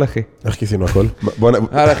שכיסינו הכל, אחי. איך כיסינו הכל?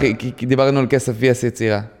 אחי, כי דיברנו על כסף ויס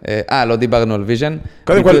יצירה. לא דיברנו על ויז'ן.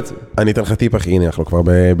 קודם כל, אני אתן לך טיפ, אחי, הנה, אנחנו כבר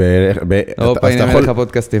הופה, הנה מלך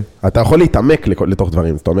הפודקאסטים. אתה יכול להתעמק לתוך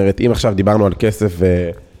דברים, זאת אומרת, אם עכשיו דיברנו על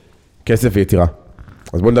כסף ויצירה,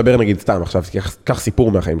 אז בוא נדבר נגיד סתם, עכשיו, קח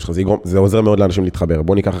סיפור מהחיים שלך, זה עוזר מאוד לאנשים להתחבר.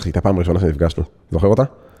 בוא ניקח, אחי, את הפעם הראשונה שנפגשנו. זוכר אותה?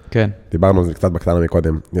 כן. דיברנו על זה קצת בקטנה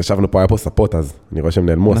מקודם. ישבנו פה, היה פה ספות, אז אני רואה שהם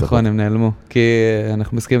נעלמו. נכון, הם נעלמו. כי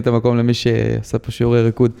אנחנו מסכימים את המקום למי שעושה פה שיעורי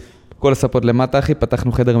ריקוד. כל הספות למטה, אחי,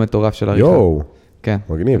 פתחנו חדר מטורף של עריכה. יואו. כן.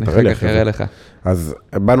 מגניב, תראה לי אחרי לך. אז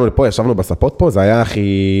באנו לפה, ישבנו בספות פה, זה היה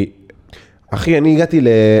אחי, אני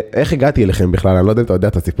איך הגעתי אליכם בכלל? אני לא יודע אם אתה יודע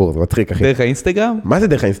את הסיפור, זה מצחיק, אחי. דרך האינסטגרם? מה זה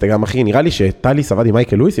דרך האינסטגרם, אחי? נראה לי שטליס עבד עם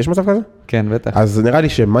מייקל לואיס, יש מצב כזה? כן, בטח. אז נראה לי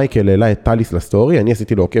שמייקל העלה את טליס לסטורי, אני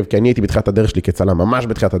עשיתי לו עוקב, כי אני הייתי בתחילת הדרך שלי כצלם, ממש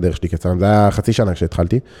בתחילת הדרך שלי כצלם, זה היה חצי שנה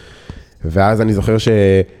כשהתחלתי, ואז אני זוכר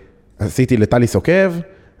שעשיתי לטליס עוקב,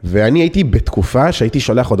 ואני הייתי בתקופה שהייתי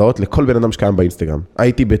שולח הודעות לכל בן אדם שקיים באינסטגרם.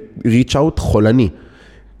 הייתי ב-reach out חולני,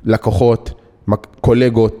 לקוחות,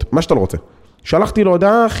 קולגות, מה שאתה לא רוצה. שלחתי לו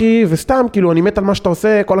הודעה, אחי, וסתם, כאילו, אני מת על מה שאתה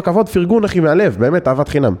עושה, כל הכבוד, פרגון, אחי, מהלב, באמת, אהבת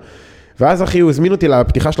חינם. ואז, אחי, הוא הזמין אותי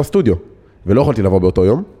לפתיחה של הסטודיו, ולא יכולתי לבוא באותו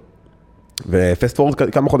יום. ופסט פורוד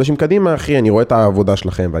כמה חודשים קדימה, אחי, אני רואה את העבודה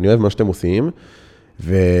שלכם, ואני אוהב מה שאתם עושים,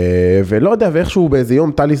 ולא יודע, ואיכשהו באיזה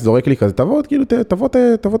יום טליס זורק לי כזה,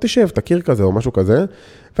 תבוא תשב, תכיר כזה, או משהו כזה.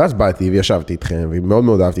 ואז באתי וישבתי איתכם, ומאוד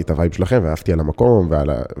מאוד אהבתי את הווייב שלכם, ואהבתי על המקום,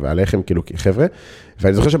 ועליכם, כאילו, חבר'ה.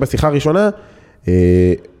 ואני זוכר שבשיחה הראשונה,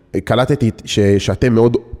 קלטתי שאתם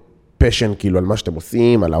מאוד פשן כאילו על מה שאתם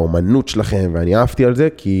עושים, על האומנות שלכם, ואני אהבתי על זה,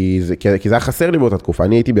 כי זה היה חסר לי באותה תקופה.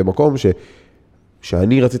 אני הייתי במקום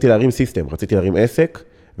שאני רציתי להרים סיסטם, רציתי להרים עסק,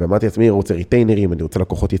 ואמרתי לעצמי, אני רוצה ריטיינרים, אני רוצה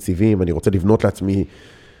לקוחות יציבים, אני רוצה לבנות לעצמי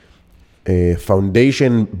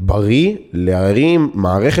פאונדיישן בריא, להרים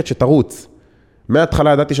מערכת שתרוץ.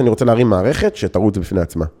 מההתחלה ידעתי שאני רוצה להרים מערכת שתרוץ בפני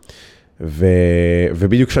עצמה.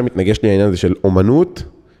 ובדיוק שם מתנגש לי העניין הזה של אומנות,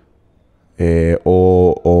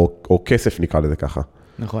 או כסף נקרא לזה ככה.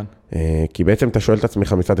 נכון. כי בעצם אתה שואל את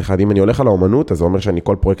עצמך מצד אחד, אם אני הולך על האומנות, אז זה אומר שאני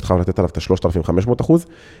כל פרויקט חייב לתת עליו את ה-3,500%,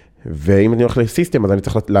 ואם אני הולך לסיסטם, אז אני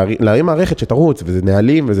צריך להרים מערכת שתרוץ, וזה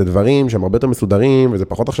נהלים, וזה דברים שהם הרבה יותר מסודרים, וזה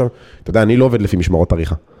פחות עכשיו, אתה יודע, אני לא עובד לפי משמרות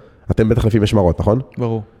עריכה. אתם בטח לפי משמרות, נכון?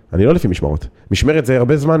 ברור. אני לא לפי משמרות. משמרת זה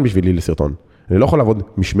הרבה זמן בשבילי לסרטון. אני לא יכול לעבוד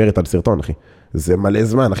משמרת על סרטון, אחי. זה מלא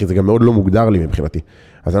זמן, אחי, זה גם מאוד לא מוגדר לי מבחינתי.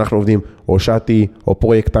 אז אנחנו עובדים או שעתי, או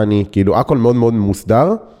פרויקטני, כאילו הכל מאוד מאוד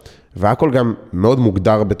מוסדר, והכל גם מאוד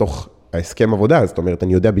מוגדר בתוך ההסכם עבודה. זאת אומרת,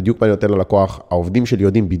 אני יודע בדיוק מה אני נותן ללקוח, העובדים שלי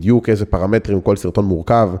יודעים בדיוק איזה פרמטרים כל סרטון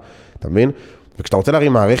מורכב, אתה מבין? וכשאתה רוצה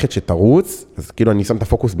להרים מערכת שתרוץ, אז כאילו אני שם את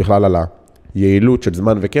הפוקוס בכלל על היעילות של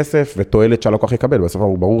זמן וכסף, ותועלת שהלקוח יקבל. בסוף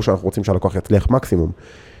ברור שאנחנו רוצים שהלקוח יצליח מקסימום,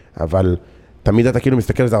 אבל תמיד אתה כאילו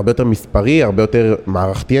מסתכל על זה הרבה יותר מספרי, הרבה יותר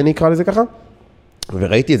מערכתי, אני אקרא לזה ככה.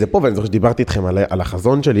 וראיתי את זה פה, ואני זוכר שדיברתי איתכם על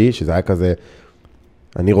החזון שלי, שזה היה כזה,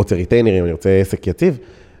 אני רוצה ריטיינרים, אני רוצה עסק יציב,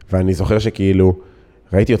 ואני זוכר שכאילו,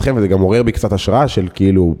 ראיתי אתכם, וזה גם עורר בי קצת השראה של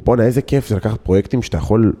כאילו, בוא'נה, איזה כיף זה לקחת פרויקטים שאתה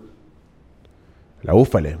יכול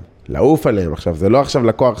לעוף עליהם. עכשיו, זה לא עכשיו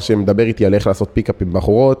לקוח שמדבר איתי על איך לעשות פיקאפ עם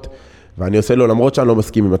בחורות, ואני עושה לו, למרות שאני לא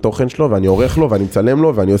מסכים עם התוכן שלו, ואני עורך לו, ואני מצלם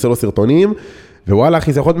לו, ואני עושה לו סרטונים, ווואלה,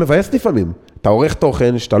 אחי, זה יכול להיות מבאס לפעמים. אתה עורך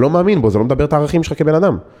תוכן שאתה לא מאמין בו, זה לא מדבר את הערכים שלך כבן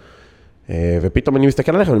אדם. ופתאום אני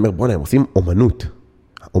מסתכל עליך, ואני אומר, בוא'נה, הם עושים אומנות.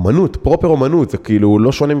 אומנות, פרופר אומנות, זה כאילו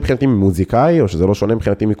לא שונה מבחינתי ממוזיקאי, או שזה לא שונה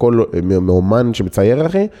מבחינתי מאומן שמצייר,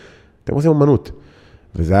 אחי, אתם עושים אומנות.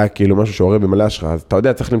 וזה היה כאילו משהו שעורר במלא השראה, אז אתה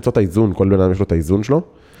יודע, צריך למצוא את האיזון, כל בן אדם יש לו את האיזון שלו.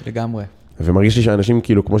 לגמרי. ומרגיש לי שאנשים,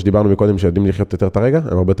 כאילו, כמו שדיברנו מקודם, שיודעים לחיות יותר את הרגע,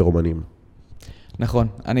 הם הרבה יותר אומנים. נכון,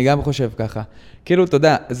 אני גם חושב ככה. כאילו, אתה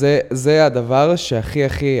יודע, זה הדבר שהכי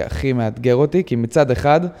הכי הכי מאתגר אותי, כי מצד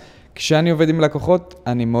אחד, כשאני עובד עם לקוחות,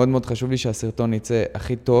 אני מאוד מאוד חשוב לי שהסרטון יצא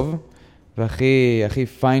הכי טוב, והכי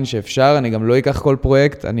פיין שאפשר. אני גם לא אקח כל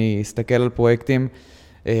פרויקט, אני אסתכל על פרויקטים,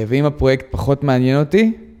 ואם הפרויקט פחות מעניין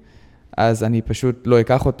אותי, אז אני פשוט לא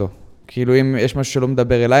אקח אותו. כאילו, אם יש משהו שלא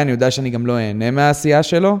מדבר אליי, אני יודע שאני גם לא אהנה מהעשייה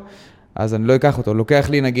שלו, אז אני לא אקח אותו. לוקח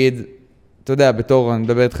לי, נגיד, אתה יודע, בתור, אני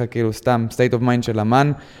מדבר איתך כאילו סתם, state of mind של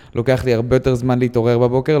אמן, לוקח לי הרבה יותר זמן להתעורר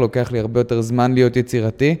בבוקר, לוקח לי הרבה יותר זמן להיות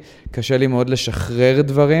יצירתי, קשה לי מאוד לשחרר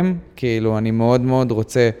דברים, כאילו אני מאוד מאוד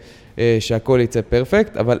רוצה שהכל יצא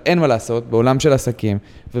פרפקט, אבל אין מה לעשות, בעולם של עסקים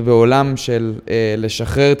ובעולם של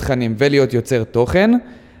לשחרר תכנים ולהיות יוצר תוכן,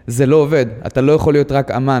 זה לא עובד. אתה לא יכול להיות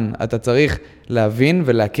רק אמן, אתה צריך להבין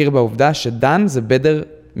ולהכיר בעובדה שדן זה בדר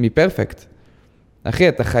מפרפקט. אחי,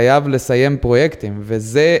 אתה חייב לסיים פרויקטים,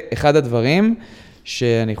 וזה אחד הדברים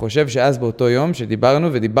שאני חושב שאז באותו יום שדיברנו,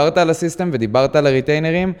 ודיברת על הסיסטם, ודיברת על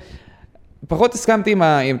הריטיינרים, פחות הסכמתי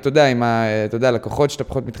אתה יודע, לקוחות שאתה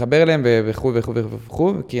פחות מתחבר אליהם, וכו' וכו'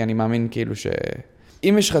 וכו', כי אני מאמין כאילו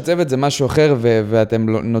אם יש לך צוות זה משהו אחר, ואתם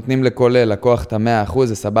נותנים לכל לקוח את 100%,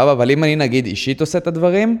 זה סבבה, אבל אם אני נגיד אישית עושה את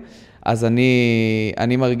הדברים, אז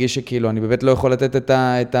אני מרגיש שכאילו, אני באמת לא יכול לתת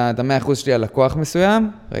את ה-100% שלי על לקוח מסוים.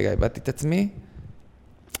 רגע, איבדתי את עצמי.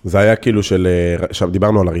 זה היה כאילו עכשיו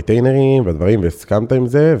דיברנו על הריטיינרים והדברים, והסכמת עם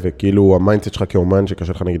זה, וכאילו המיינדסט שלך כאומן,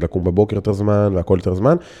 שקשה לך נגיד לקום בבוקר יותר זמן, והכל יותר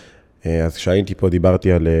זמן, אז כשהייתי פה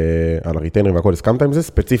דיברתי על הריטיינרים והכל, הסכמת עם זה,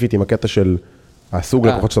 ספציפית עם הקטע של הסוג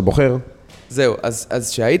לקוחות שאתה בוחר. זהו,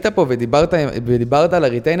 אז שהיית פה ודיברת על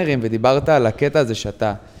הריטיינרים, ודיברת על הקטע הזה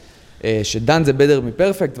שדן זה בדר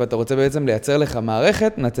מפרפקט, ואתה רוצה בעצם לייצר לך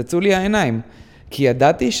מערכת, נצצו לי העיניים. כי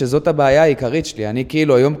ידעתי שזאת הבעיה העיקרית שלי. אני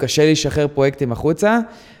כאילו היום קשה לי לשחרר פרויקטים החוצה,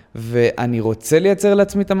 ואני רוצה לייצר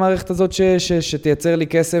לעצמי את המערכת הזאת שתייצר לי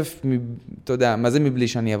כסף, אתה יודע, מה זה מבלי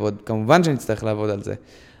שאני אעבוד? כמובן שאני אצטרך לעבוד על זה.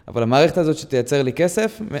 אבל המערכת הזאת שתייצר לי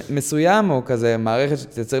כסף מסוים, או כזה מערכת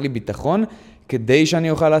שתייצר לי ביטחון, כדי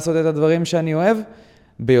שאני אוכל לעשות את הדברים שאני אוהב,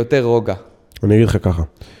 ביותר רוגע. אני אגיד לך ככה.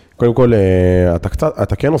 קודם כל,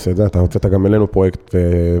 אתה כן עושה את זה, אתה הוצאת גם אלינו פרויקט,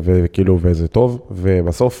 וכאילו, וזה טוב,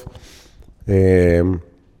 ובסוף,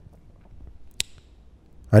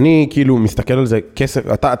 אני כאילו מסתכל על זה,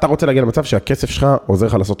 כסף, אתה רוצה להגיע למצב שהכסף שלך עוזר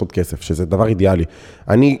לך לעשות עוד כסף, שזה דבר אידיאלי.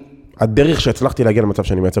 הדרך שהצלחתי להגיע למצב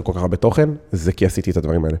שאני מייצר כל כך הרבה תוכן, זה כי עשיתי את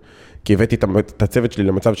הדברים האלה. כי הבאתי את הצוות שלי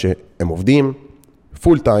למצב שהם עובדים,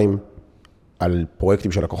 פול טיים, על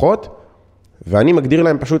פרויקטים של לקוחות, ואני מגדיר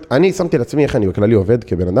להם פשוט, אני שמתי לעצמי, איך אני בכללי עובד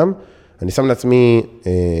כבן אדם, אני שם לעצמי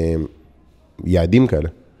יעדים כאלה.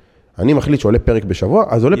 אני מחליט שעולה פרק בשבוע,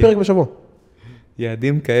 אז עולה פרק בשבוע.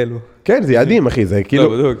 יעדים כאלו. כן, זה יעדים, אחי, זה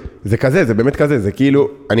כאילו, זה כזה, זה באמת כזה, זה כאילו,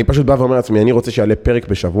 אני פשוט בא ואומר לעצמי, אני רוצה שיעלה פרק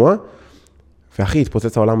בשבוע, ואחי,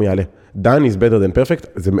 התפוצץ העולם יעלה. Done is better than perfect,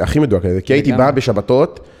 זה הכי מדויק, כי הייתי בא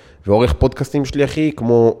בשבתות, ועורך פודקאסטים שלי, אחי,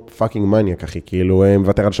 כמו פאקינג מניאק, אחי, כאילו,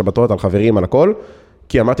 מוותר על שבתות, על חברים, על הכל,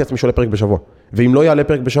 כי אמרתי לעצמי שעולה פרק בשבוע. ואם לא יעלה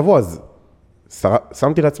פרק בשבוע, אז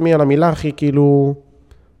שמתי לעצמי על המילה, אחי, כאילו,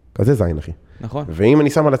 כזה זין, אחי. נכון. ואם אני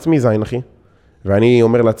שם על עצמי זין, אחי, ואני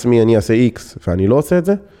אומר לעצמי, אני אעשה X, ואני לא עושה את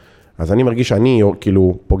זה, אז אני מרגיש שאני,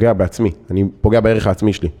 כאילו, פוגע בעצמי, אני פוגע בערך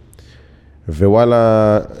העצמי שלי.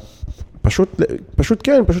 ווואלה, פשוט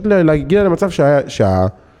כן, פשוט להגיע למצב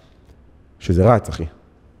שזה רץ, אחי.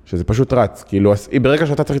 שזה פשוט רץ. כאילו, ברגע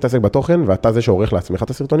שאתה צריך להתעסק בתוכן, ואתה זה שעורך לעצמך את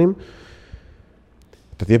הסרטונים,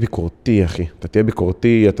 אתה תהיה ביקורתי, אחי. אתה תהיה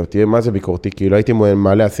ביקורתי, אתה תהיה, מה זה ביקורתי? כאילו, הייתי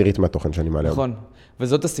מעלה עשירית מהתוכן שאני מעלה. נכון.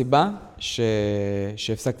 וזאת הסיבה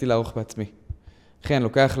שהפסקתי לערוך בעצמי. כן,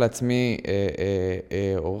 לוקח לעצמי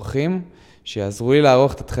עורכים שיעזרו לי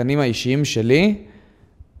לערוך את התכנים האישיים שלי,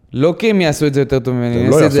 לא כי הם יעשו את זה יותר טוב ממני,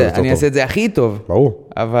 אני אעשה את זה הכי טוב. ברור.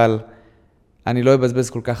 אבל אני לא אבזבז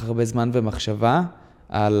כל כך הרבה זמן ומחשבה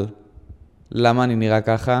על למה אני נראה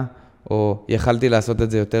ככה, או יכלתי לעשות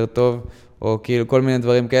את זה יותר טוב, או כאילו כל מיני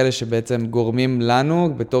דברים כאלה שבעצם גורמים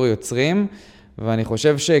לנו בתור יוצרים, ואני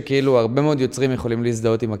חושב שכאילו הרבה מאוד יוצרים יכולים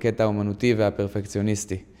להזדהות עם הקטע האומנותי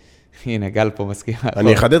והפרפקציוניסטי. הנה, גל פה מסכים.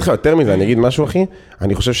 אני אחדד לך יותר מזה, אני אגיד משהו, אחי.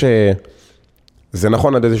 אני חושב שזה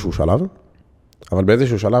נכון עד איזשהו שלב, אבל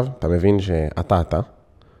באיזשהו שלב אתה מבין שאתה,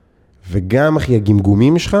 וגם, אחי,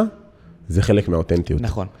 הגמגומים שלך, זה חלק מהאותנטיות.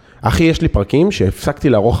 נכון. אחי, יש לי פרקים שהפסקתי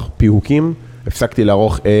לערוך פיהוקים הפסקתי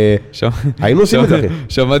לערוך, היינו עושים את זה, אחי.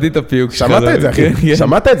 שמעתי את הפיוק. שמעת את זה, אחי.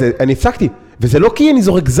 שמעת את זה, אני הפסקתי. וזה לא כי אני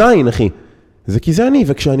זורק זין, אחי. זה כי זה אני,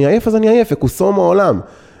 וכשאני עייף אז אני עייף, וכוסום העולם.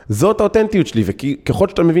 זאת האותנטיות שלי, וככל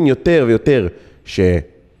שאתה מבין יותר ויותר,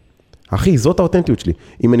 אחי, זאת האותנטיות שלי.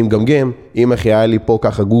 אם אני מגמגם, אם אחי היה לי פה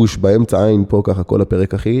ככה גוש באמצע עין, פה ככה כל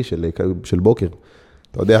הפרק, אחי, של בוקר.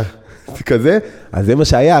 אתה יודע, זה כזה, אז זה מה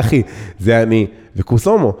שהיה, אחי. זה אני,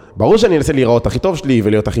 וכוסומו. ברור שאני אנסה להיראות הכי טוב שלי,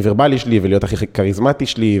 ולהיות הכי ורבלי שלי, ולהיות הכי כריזמטי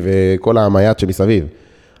שלי, וכל המייט שמסביב.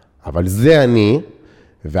 אבל זה אני,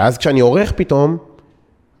 ואז כשאני עורך פתאום,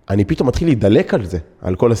 אני פתאום מתחיל להידלק על זה,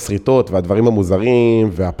 על כל הסרטות והדברים המוזרים,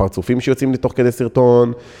 והפרצופים שיוצאים לתוך כדי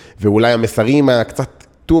סרטון, ואולי המסרים הקצת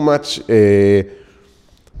too much,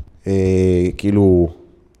 כאילו,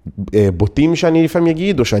 בוטים שאני לפעמים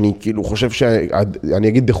אגיד, או שאני כאילו חושב שאני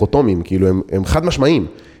אגיד דיכוטומיים, כאילו הם חד משמעיים.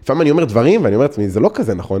 לפעמים אני אומר דברים, ואני אומר לעצמי, זה לא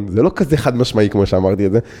כזה נכון, זה לא כזה חד משמעי כמו שאמרתי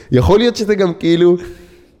את זה. יכול להיות שזה גם כאילו,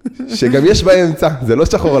 שגם יש באמצע, זה לא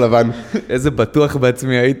שחור לבן. איזה בטוח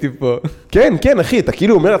בעצמי הייתי פה. כן, כן, אחי, אתה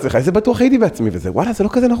כאילו אומר לעצמך, איזה בטוח הייתי בעצמי, וזה, וואלה, זה לא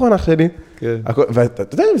כזה נכון, אח שלי.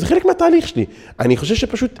 ואתה יודע, זה חלק מהתהליך שלי. אני חושב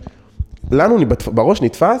שפשוט, לנו בראש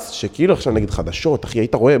נתפס, שכאילו עכשיו נגיד חדשות, אחי,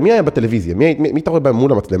 היית רואה, מי היה בטלוויזיה? מי אתה רואה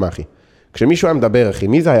מול המצלמה, אחי? כשמישהו היה מדבר, אחי,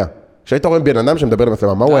 מי זה היה? כשהיית רואה בן אדם שמדבר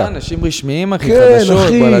למצלמה, מה הוא היה? אנשים רשמיים, אחי,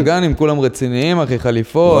 חדשות, בלגנים, כולם רציניים, אחי,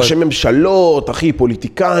 חליפות. ראשי ממשלות, אחי,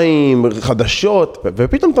 פוליטיקאים, חדשות,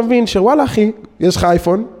 ופתאום אתה מבין שוואלה, אחי, יש לך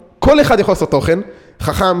אייפון, כל אחד יכול לעשות תוכן,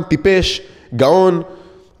 חכם, טיפש, גאון,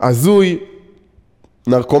 הזוי,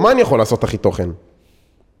 נרקומן יכול לעשות, אחי, תוכן.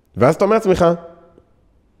 ואז אתה אומר לעצמך,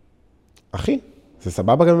 אחי, זה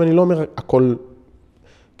סבבה גם אם אני לא אומר הכל,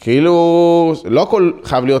 כאילו, לא הכל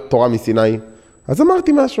חייב להיות תורה מסיני, אז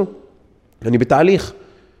אמרתי משהו. אני בתהליך.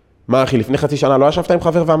 מה אחי, לפני חצי שנה לא ישבת עם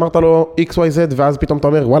חבר ואמרת לו XYZ, ואז פתאום אתה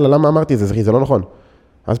אומר, וואלה, למה אמרתי זה? אחי, זה לא נכון.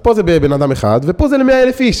 אז פה זה בבן אדם אחד, ופה זה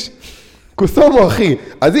ל100,000 איש. קוסומו, אחי.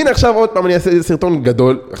 אז הנה עכשיו עוד פעם אני אעשה סרטון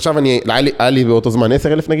גדול, עכשיו היה לי באותו זמן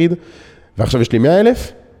 10,000 נגיד, ועכשיו יש לי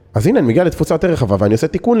 100,000, אז הנה אני מגיע לתפוצה יותר רחבה, ואני עושה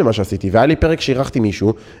תיקון למה שעשיתי, והיה לי פרק שהירחתי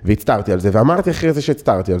מישהו, והצטרתי על זה, ואמרתי אחרי זה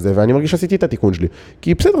שהצטרתי על זה, ואני מרגיש שעשיתי את התיקון שלי.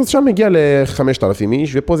 כי בסדר, אז שם מגיע ל5,000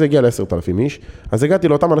 איש, ופה זה הגיע ל10,000 איש, אז הגעתי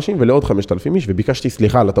לאותם אנשים ולעוד 5,000 איש, וביקשתי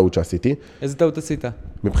סליחה על הטעות שעשיתי. איזה טעות עשית?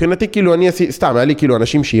 מבחינתי, כאילו, סתם, היה לי כאילו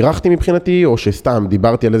אנשים שהירחתי מבחינתי, או שסתם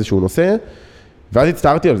דיברתי על איזשהו נושא, ואז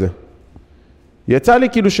הצטרתי על זה. יצא לי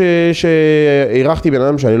כאילו שהירחתי בן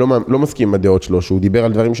אדם שאני לא מסכים עם הדעות שלו, שהוא דיבר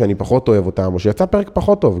על דברים שאני פחות אוהב אותם, או שיצא פרק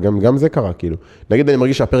פחות טוב, גם זה קרה כאילו. נגיד אני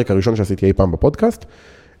מרגיש שהפרק הראשון שעשיתי אי פעם בפודקאסט,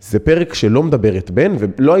 זה פרק שלא מדברת בין,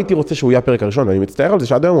 ולא הייתי רוצה שהוא יהיה הפרק הראשון, ואני מצטער על זה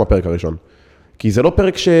שעד היום הוא הפרק הראשון. כי זה לא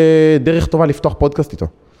פרק שדרך טובה לפתוח פודקאסט איתו.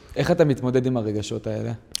 איך אתה מתמודד עם הרגשות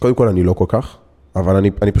האלה? קודם כל אני לא כל כך, אבל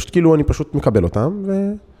אני פשוט כאילו, אני פשוט מקבל אותם,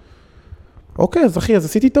 אוקיי, אז אחי, אז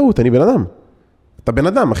עשיתי טעות, אני בן אדם. אתה בן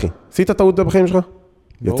אדם, אחי. עשית טעות בחיים שלך?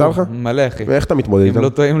 יצא לך? מלא, אחי. ואיך אתה מתמודד איתם? אם לא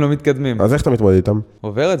טועים, לא מתקדמים. אז איך אתה מתמודד איתם?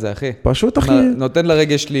 עובר את זה, אחי. פשוט, אחי. נותן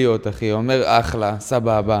לרגש להיות, אחי. אומר, אחלה,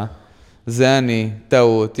 סבבה. זה אני,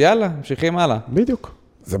 טעות. יאללה, ממשיכים הלאה. בדיוק.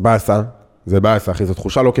 זה באסה, אחי. זו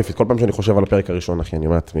תחושה לא כיפית. כל פעם שאני חושב על הפרק הראשון, אחי, אני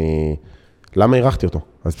אומרת למה הירחתי אותו?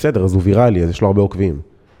 אז בסדר, אז הוא ויראלי, אז יש לו הרבה עוקבים.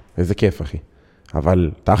 איזה כיף, אחי.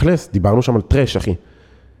 אבל תכלס, דיברנו שם על טרש, אחי.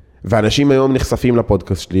 ואנשים היום נחשפים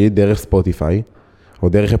לפודקאסט שלי דרך ספוטיפיי, או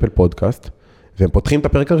דרך אפל פודקאסט, והם פותחים את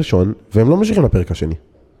הפרק הראשון, והם לא ממשיכים לפרק השני.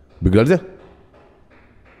 בגלל זה.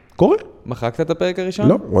 קורה. מחקת את הפרק הראשון?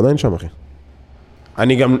 לא, הוא עדיין שם, אחי.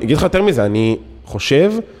 אני גם אגיד לך יותר מזה, אני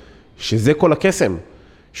חושב שזה כל הקסם.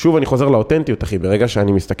 שוב, אני חוזר לאותנטיות, אחי, ברגע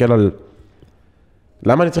שאני מסתכל על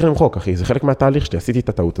למה אני צריך למחוק, אחי? זה חלק מהתהליך שלי. עשיתי את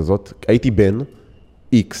הטעות הזאת, הייתי בן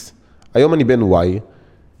X, היום אני בן Y,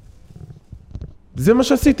 זה מה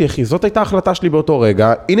שעשיתי, אחי. זאת הייתה ההחלטה שלי באותו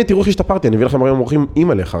רגע. הנה, תראו איך השתפרתי. אני מביא לכם היום אורחים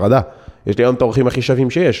אימא'לה, חרדה. יש לי היום את האורחים הכי שווים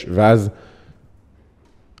שיש. ואז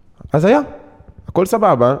היה. הכל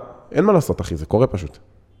סבבה. אין מה לעשות, אחי. זה קורה פשוט.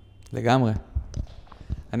 לגמרי.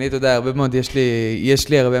 אני, אתה יודע, הרבה מאוד, יש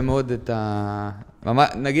לי הרבה מאוד את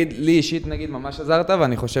נגיד, לי אישית, נגיד, ממש עזרת,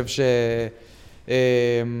 ואני חושב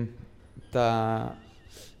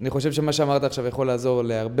אני חושב שמה שאמרת עכשיו יכול לעזור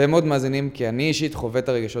להרבה מאוד מאזינים, כי אני אישית חווה את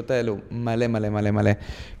הרגשות האלו מלא מלא מלא מלא.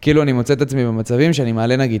 כאילו אני מוצא את עצמי במצבים שאני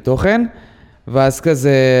מעלה נגיד תוכן, ואז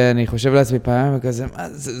כזה אני חושב לעצמי פעם וכזה,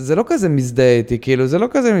 זה לא כזה מזדהה איתי, כאילו זה לא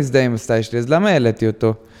כזה מזדהה עם הסטייל שלי, אז למה העליתי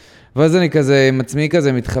אותו? ואז אני כזה עם עצמי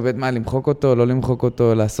כזה מתחבט מה, למחוק אותו, לא למחוק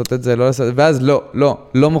אותו, לעשות את זה, לא לעשות, ואז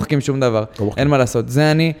לא מוחקים שום דבר, אין מה לעשות,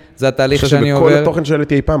 זה אני, זה התהליך שאני עובר. בכל התוכן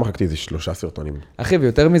שהעליתי אי פעם מחקתי איזה 3 סרטונים. אחי,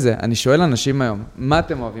 ויותר מזה, אני שואל אנשים היום, מה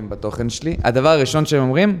אתם אוהבים בתוכן שלי? הדבר הראשון שהם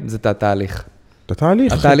אומרים, זה את התהליך. את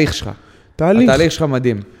התהליך. התהליך שלך. התהליך שלך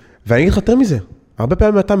מדהים. ואני אגיד לך יותר מזה, הרבה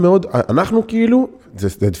פעמים אתה מאוד, אנחנו כאילו,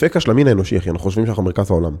 זה דפקה של המין האנושי, אחי, אנחנו חושבים שאנחנו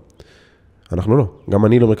מרכז העולם. אנחנו לא. גם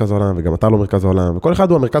אני לא מרכז העולם, וגם אתה לא מרכז העולם, וכל אחד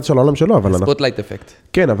הוא המרכז של העולם שלו, אבל... ספוטלייט אפקט.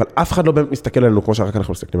 כן, אבל אף אחד לא באמת מסתכל עלינו כמו שרק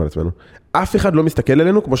אנחנו מסתכלים על עצמנו. אף אחד לא מסתכל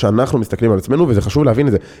עלינו כמו שאנחנו מסתכלים על עצמנו, וזה חשוב להבין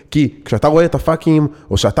את זה. כי כשאתה רואה את הפאקים,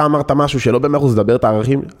 או שאתה אמרת משהו שלא ב100% לדבר את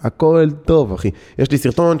הערכים, הכל טוב, אחי. יש לי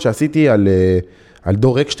סרטון שעשיתי על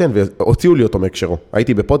דור אקשטיין, והוציאו לי אותו מהקשרו.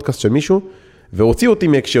 הייתי בפודקאסט של מישהו, והוציאו אותי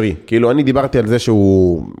מהקשרי. כאילו, אני דיברתי על זה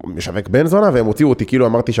שהוא משווק בן זונה, והם הוציאו אותי, כאילו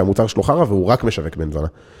אמרתי שהמוצר שלו חרא, והוא רק משווק בן זונה.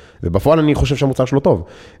 ובפועל אני חושב שהמוצר שלו טוב.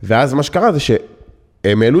 ואז מה שקרה זה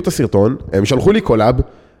שהם העלו את הסרטון, הם שלחו לי קולאב,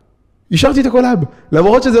 אישרתי את הקולאב,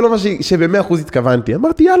 למרות שזה לא מה שב100% התכוונתי.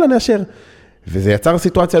 אמרתי, יאללה, נאשר. וזה יצר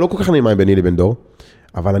סיטואציה לא כל כך נעימה ביני לבן דור,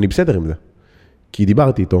 אבל אני בסדר עם זה. כי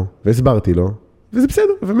דיברתי איתו, והסברתי לו, וזה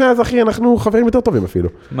בסדר. ומאז, אחי, אנחנו חברים יותר טובים אפילו.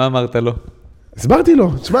 מה אמרת לו? הסברתי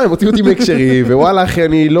לו, תשמע, הם הוציאו אותי מהקשרי, ווואלה, אחי,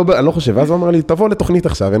 אני לא חושב. ואז הוא אמר לי, תבוא לתוכנית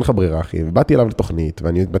עכשיו, אין לך ברירה, אחי. ובאתי אליו לתוכנית,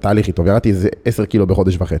 ואני בתהליך איתו, וירדתי איזה 10 קילו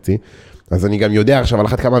בחודש וחצי. אז אני גם יודע עכשיו על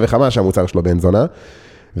אחת כמה וכמה שהמוצר שלו בן זונה.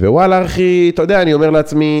 ווואלה, אחי, אתה יודע, אני אומר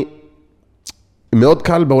לעצמי, מאוד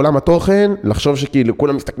קל בעולם התוכן, לחשוב שכאילו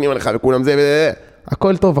כולם מסתכלים עליך וכולם זה,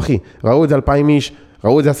 הכל טוב, אחי. ראו את זה 2,000 איש,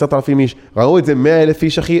 ראו את זה 10,000 איש, ראו את זה 100,000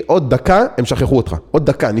 איש, אחי, עוד דקה הם שכחו אותך. עוד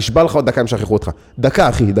דקה, נשבע לך עוד דקה הם שכחו אותך. דקה,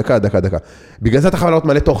 אחי, דקה. בגלל זה אתה חייב לעלות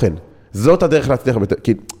מלא תוכן. זאת הדרך להצליח,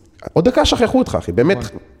 כי עוד דקה שכחו אותך, אחי, באמת.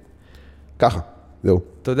 ככה, זהו.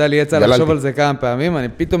 אתה יודע, לי יצא לחשוב על זה כמה פעמים, אני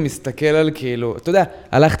פתאום מסתכל על כאילו, אתה יודע,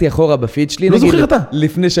 הלכתי אחורה בפיד שלי, לא זוכר אתה.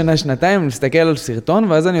 לפני שנה, שנתיים, אני מסתכל על סרטון,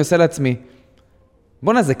 ואז אני עושה לעצמי,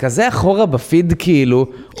 בוא'נה, זה כזה אחורה בפיד כאילו,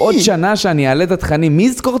 עוד שנה שאני אעלה את התכנים, מי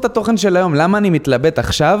יזכור את התוכן של היום? למה אני מתלבט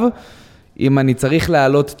עכשיו, אם אני צריך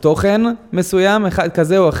להעלות תוכן מסוים, אחד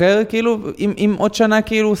כזה או אחר, כאילו, אם עוד שנה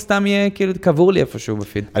כאילו סתם יהיה, כאילו, קבור לי איפשהו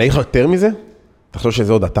בפיד. אני אגיד לך יותר מזה, תחשוב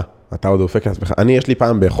שזה עוד אתה עוד דופק לעצמך. יש לי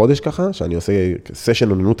פעם בחודש ככה, שאני עושה סשן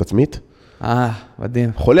עוננות עצמית. מדהים.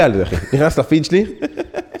 חולה על זה, אחי. נכנס לפיד שלי,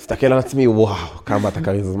 מסתכל על עצמי, וואו, כמה אתה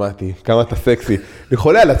קריזמטי, כמה אתה סקסי. אני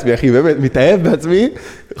חולה על עצמי, אחי, באמת, מתאהב בעצמי,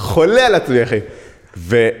 חולה על עצמי, אחי.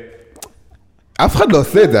 ואף אחד לא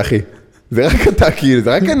עושה את זה, אחי. זה רק אתה, כאילו,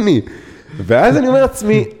 זה רק אני. ואז אני אומר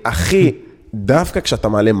לעצמי, אחי, דווקא כשאתה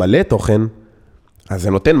מעלה מלא תוכן, אז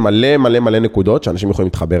זה נותן מלא נקודות שאנשים יכולים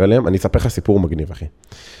להתחבר אליהם. אני אספר לך סיפור מגניב, אחי.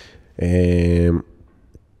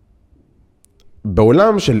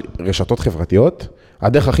 בעולם של רשתות חברתיות,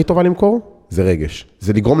 הדרך הכי טובה למכור זה רגש.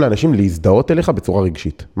 זה לגרום לאנשים להזדהות אליך בצורה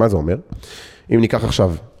רגשית. מה זה אומר? אם ניקח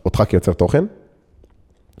עכשיו אותך כיוצר תוכן,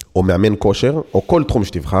 או מאמן כושר, או כל תחום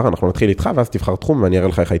שתבחר, אנחנו נתחיל איתך, ואז תבחר תחום, ואני אראה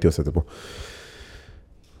לך איך הייתי עושה את זה פה.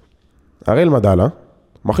 הראל מדאלה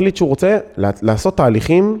מחליט שהוא רוצה לעשות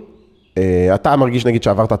תהליכים, אתה מרגיש נגיד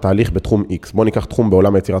שעברת תהליך בתחום X, בוא ניקח תחום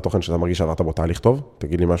בעולם היצירת תוכן שאתה מרגיש שעברת בו תהליך טוב,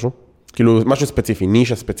 תגיד לי משהו. כאילו משהו ספציפי,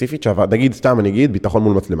 נישה ספציפית, נגיד סתם אני אגיד ביטחון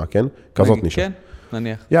מול מצלמה, כן? כזאת נישה. כן,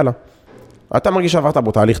 נניח. יאללה. אתה מרגיש שעברת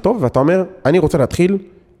בו תהליך טוב, ואתה אומר, אני רוצה להתחיל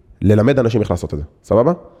ללמד אנשים איך לעשות את זה.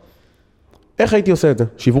 סבבה? איך הייתי עושה את זה?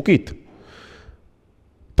 שיווקית.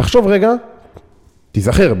 תחשוב רגע,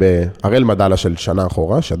 תיזכר בהראל מדאלה של שנה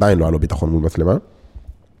אחורה, שעדיין לא היה לו ביטחון מול מצלמה,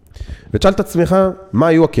 ותשאל את עצמך, מה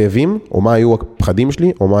היו הכאבים, או מה היו הפחדים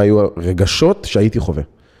שלי, או מה היו הרגשות שהייתי חווה.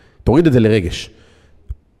 תוריד את זה לרגש.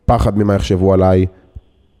 פחד ממה יחשבו עליי,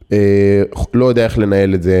 לא יודע איך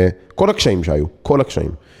לנהל את זה, כל הקשיים שהיו, כל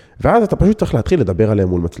הקשיים. ואז אתה פשוט צריך להתחיל לדבר עליהם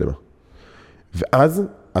מול מצלמה. ואז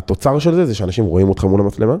התוצר של זה, זה שאנשים רואים אותך מול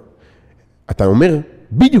המצלמה, אתה אומר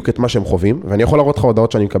בדיוק את מה שהם חווים, ואני יכול להראות לך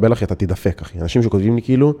הודעות שאני מקבל אחי, אתה תדפק, אחי. אנשים שכותבים לי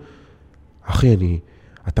כאילו, אחי,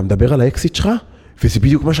 אתה מדבר על האקסיט שלך, וזה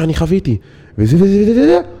בדיוק מה שאני חוויתי,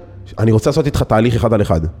 אני רוצה לעשות איתך תהליך אחד על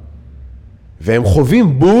אחד. והם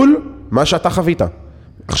חווים בול מה שאתה חווית.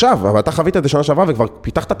 עכשיו, אבל אתה חווית את זה שנה שעברה, וכבר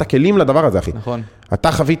פיתחת את הכלים לדבר הזה, אחי. נכון.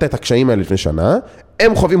 אתה חווית את הקשיים האלה לפני שנה,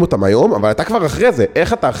 הם חווים אותם היום, אבל אתה כבר אחרי זה.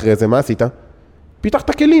 איך אתה אחרי זה? מה עשית?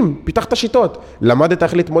 פיתחת כלים, פיתחת שיטות. למדת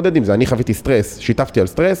איך להתמודד עם זה. אני חוויתי סטרס, שיתפתי על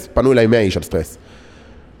סטרס, פנו אליי 100 איש על סטרס.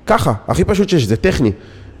 ככה, הכי פשוט שיש, זה טכני.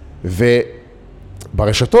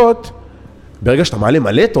 וברשתות, ברגע שאתה מעלה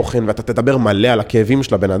מלא תוכן, ואתה תדבר מלא על הכאבים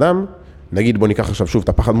של הבן אדם, נגיד בוא ניקח עכשיו שוב את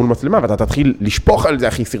הפחד מול מצלמה, ואתה תתחיל לשפוך על זה,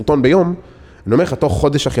 אחי, סרטון ביום, אני אומר לך, תוך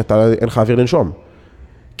חודש, אחי, אין לך אוויר לנשום.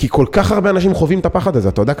 כי כל כך הרבה אנשים חווים את הפחד הזה.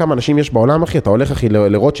 אתה יודע כמה אנשים יש בעולם, אחי? אתה הולך, אחי,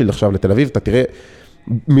 לרוטשילד עכשיו, לתל אביב, אתה תראה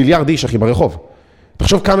מיליארד איש, אחי, ברחוב.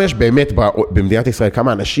 תחשוב כמה יש באמת במדינת ישראל,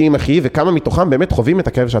 כמה אנשים, אחי, וכמה מתוכם באמת חווים את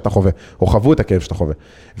הכאב שאתה חווה, או חוו את הכאב שאתה חווה.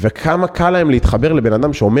 וכמה קל להם להתחבר לבן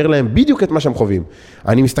אדם שאומר להם בדיוק את מה שהם חווים.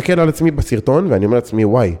 אני מסתכל על עצמי בסרטון, ואני אומר לעצמי,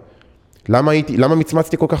 וואי, למה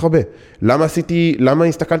מצמצתי כל כך הרבה? למה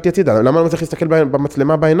הסתכלתי הצידה? למה אני צריך להסתכל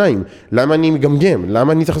במצלמה בעיניים? למה אני מגמגם?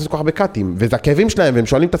 למה אני צריך לעשות כל כך הרבה קאטים? וזה הכאבים שלהם, והם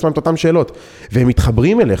שואלים את עצמם את אותם שאלות, והם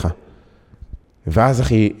מתחברים אליך. ואז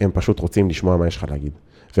אחי, הם פשוט רוצים לשמוע מה יש לך להגיד.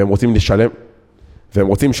 והם רוצים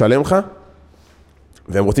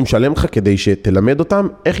לשלם לך כדי שתלמד אותם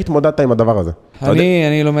איך התמודדת עם הדבר הזה.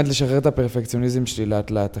 אני לומד לשחרר את הפרפקציוניזם שלי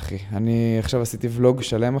לאט לאט, אחי. אני עכשיו עשיתי ולוג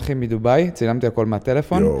שלם, אחי, מדוביי, צילמתי הכל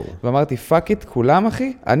מהטלפון, ואמרתי, פאק איט, כולם,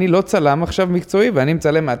 אחי, אני לא צלם עכשיו מקצועי, ואני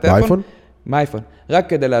מצלם מהטלפון. באייפון? מהאייפון. רק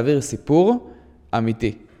כדי להעביר סיפור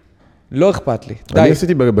אמיתי. לא אכפת לי. אני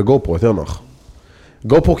עשיתי בגו-פרו, יותר נוח.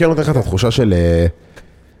 גו-פרו כן נותן לך את התחושה של...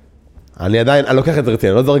 אני לוקח את זה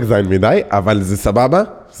רציני, אני לא זורק זין מדי, אבל זה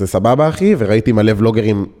סבבה, אחי, וראיתי מלא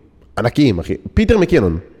ולוגרים ענקיים, אחי. פיטר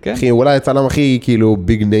מקינון, אחי, הוא אולי הצלם הכי, כאילו,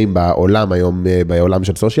 ביג ניים בעולם היום, בעולם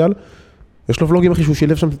של סושיאל. יש לו ולוגים, אחי, שהוא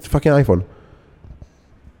שילב שם פאקינג אייפון.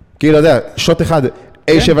 כאילו, אתה יודע, שוט אחד,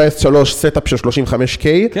 A7S3, סטאפ של 35K,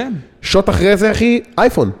 שוט אחרי זה, אחי,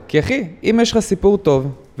 אייפון. כי, אחי, אם יש לך סיפור טוב,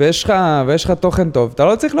 ויש לך תוכן טוב, אתה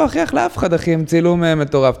לא צריך להוכיח לאף אחד, אחי, עם צילום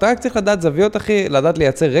מטורף. אתה רק צריך לדעת זוויות, אחי, לדעת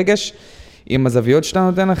לייצר רגש עם הזוויות שאתה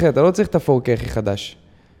נותן, אחי. אתה לא צריך את ה-4K, אחי, חדש.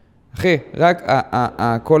 אחי, רק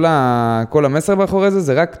כל המסר מאחורי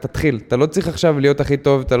זה רק תתחיל. אתה לא צריך עכשיו להיות הכי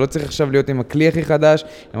טוב, אתה לא צריך עכשיו להיות עם הכלי הכי חדש,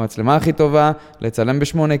 עם המצלמה הכי טובה, לצלם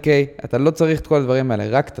ב-8K. אתה לא צריך את כל הדברים האלה,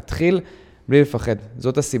 רק תתחיל בלי לפחד.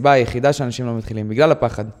 זאת הסיבה היחידה שאנשים לא מתחילים, בגלל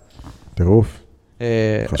הפחד. טירוף.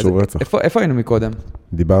 חשוב רצח. איפה היינו מקודם?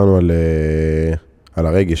 דיברנו על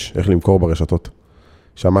הרגש, איך למכור ברשתות.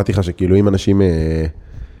 שמעתי לך שכאילו אם אנשים,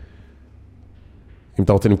 אם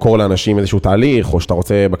אתה רוצה למכור לאנשים איזשהו תהליך, או שאתה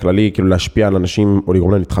רוצה בכללי כאילו להשפיע על אנשים, או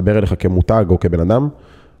לגרום להם להתחבר אליך כמותג או כבן אדם,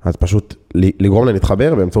 אז פשוט לגרום להם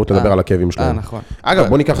להתחבר, באמצעות לדבר על הכאבים שלהם. נכון. אגב,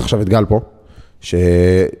 בוא ניקח עכשיו את גל פה,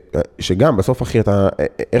 שגם בסוף אחי,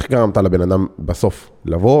 איך גרמת לבן אדם בסוף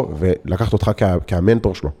לבוא ולקחת אותך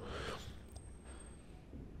כהמנטור שלו?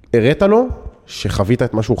 הראת לו שחווית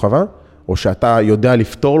את מה שהוא חווה, או שאתה יודע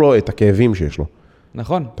לפתור לו את הכאבים שיש לו.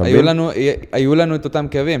 נכון, היו לנו את אותם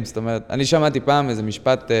כאבים, זאת אומרת, אני שמעתי פעם איזה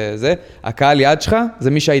משפט זה, הקהל יעד שלך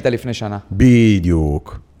זה מי שהיית לפני שנה.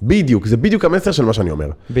 בדיוק, זה בדיוק המסר של מה שאני אומר.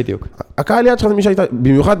 בדיוק. הקהל יעד שלך זה מי שהיית,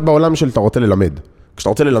 במיוחד בעולם של אתה רוצה ללמד. כשאתה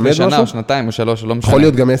רוצה ללמד משהו, שנה או שנתיים או 3, לא משנה. יכול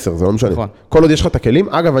להיות גם 10, זה לא משנה. נכון. כל עוד יש לך את הכלים,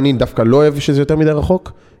 אגב, אני דווקא לא אוהב שזה יותר מדי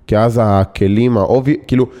רחוק, כי אז הכלים האובי,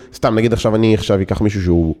 כאילו, סתם, נגיד עכשיו אני אקח מישהו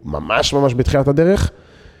שהוא ממש בתחילת הדרך,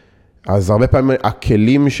 אז הרבה פעמים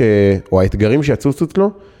הכלים או האתגרים שיצאו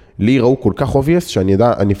לו, לי ראו כל כך obvious, שאני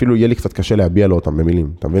יודע, אני אפילו יהיה לי קצת קשה להביע לו אותם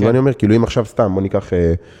במילים. אתה מבין מה אני אומר? כאילו אם עכשיו סתם, בוא ניקח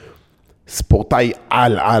ספורטאי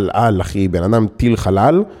על, אחי, בן אדם טיל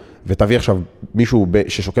חלל, ותביא עכשיו מישהו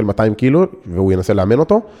ששוקל 200 קילו, והוא ינסה לאמן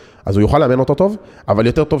אותו, אז הוא יוכל לאמן אותו טוב, אבל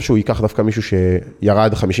יותר טוב שהוא ייקח דווקא מישהו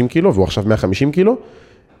שירד 50 קילו, והוא עכשיו 150 קילו,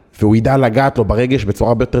 והוא ידע לגעת לו ברגש בצורה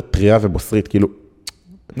הרבה יותר טריה ובוסרית, כאילו.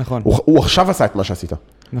 נכון. הוא עכשיו עשה את מה שעשית.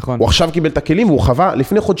 נכון. הוא עכשיו קיבל את הכלים, והוא חווה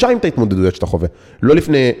לפני חודשיים את ההתמודדויות שאתה חווה, לא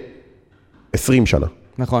לפני 20 שנה.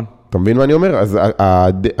 נכון. אתה מבין מה אני אומר? אז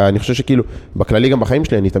אני חושב שכאילו, בכללי גם בחיים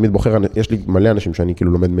שלי, אני תמיד בוחר, יש לי מלא אנשים שאני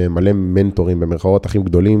כאילו לומד מהם, מלא מנטורים במרכאות הכי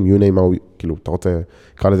גדולים, you name how, כאילו, אתה רוצה,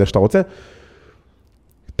 קרא לזה שאתה רוצה,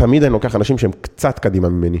 תמיד אני לוקח אנשים שהם קצת קדימה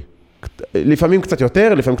ממני. לפעמים קצת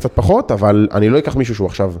יותר, לפעמים קצת פחות, אבל אני לא אקח מישהו שהוא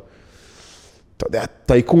עכשיו, אתה יודע,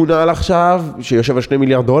 טייקון על עכשיו, שיושב על $2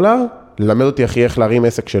 מיליארד, ללמד אותי אחי איך להרים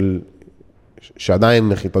עסק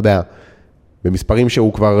שעדיין, אחי, אתה יודע, במספרים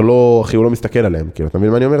שהוא כבר לא, אחי, הוא לא מסתכל עליהם, כאילו, אתה מבין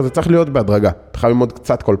מה אני אומר? זה צריך להיות בהדרגה, אתה חייב ללמוד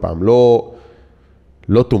קצת כל פעם, לא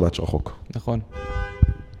too much רחוק. נכון.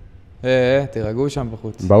 תירגעו שם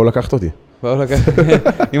בחוץ. באו לקחת אותי.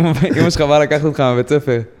 אמא שלך באה לקחת אותך מהבית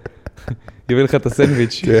ספר. יביא לך את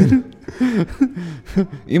הסנדוויץ'. כן.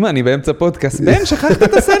 אמא, אני באמצע פודקאסט. בן, שכחת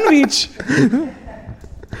את הסנדוויץ'.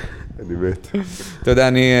 אני מת. אתה יודע,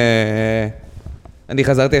 אני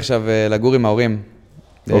חזרתי עכשיו לגור עם ההורים.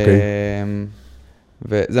 אוקיי.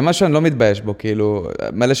 וזה משהו שאני לא מתבייש בו, כאילו,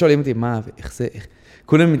 מלא שואלים אותי, מה, איך זה,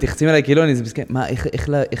 כולם מתייחסים אליי, כאילו, אני מסכים, מה,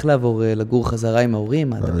 איך לעבור לגור חזרה עם ההורים,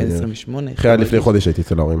 מה, אתה בן 28? אחרי עד לפני חודש הייתי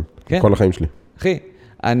אצל ההורים, כל החיים שלי. אחי,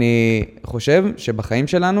 אני חושב שבחיים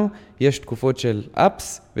שלנו יש תקופות של ups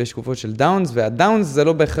ויש תקופות של downs, והdowns זה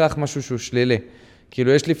לא בהכרח משהו שהוא שלילי.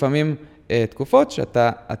 כאילו, יש לפעמים תקופות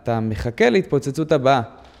שאתה מחכה להתפוצצות הבאה.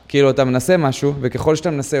 כאילו, אתה מנסה משהו, וככל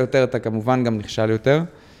שאתה מנסה יותר, אתה כמובן גם נכשל יותר.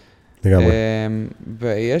 לגמרי.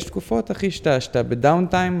 ויש תקופות, אחי, שאתה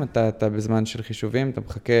בדאונטיים, אתה בזמן של חישובים, אתה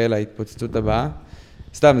מחכה להתפוצצות הבאה.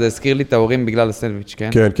 סתם, זה הזכיר לי את ההורים בגלל הסנדוויץ', כן?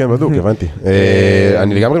 כן, כן, בדיוק, הבנתי.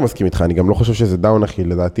 אני לגמרי מסכים איתך, אני גם לא חושב שזה דאון, אחי,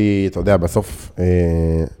 לדעתי, אתה יודע, בסוף,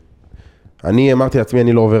 אני אמרתי לעצמי,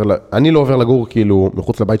 אני לא עובר לגור כאילו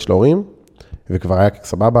מחוץ לבית של ההורים, וכבר היה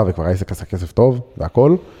סבבה, וכבר היה כסף טוב,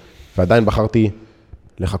 והכל, ועדיין בחרתי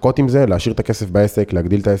לחכות עם זה, להשאיר את הכסף בעסק,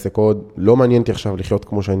 להגדיל את העסק עוד, לא מעניינתי עכשיו לחיות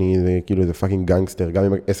כמו שאני, כאילו איזה פאקינג גנגסטר, גם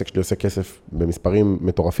אם העסק שלי עושה כסף במספרים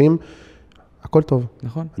מטורפים, הכל טוב.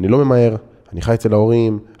 נכון. אני לא ממהר, אני חי אצל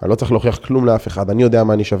ההורים, אני לא צריך להוכיח כלום לאף אחד, אני יודע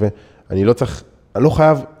מה אני שווה, אני לא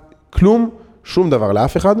חייב כלום, שום דבר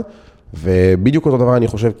לאף אחד, ובדיוק אותו דבר אני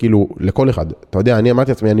חושב כאילו לכל אחד. אתה יודע, אני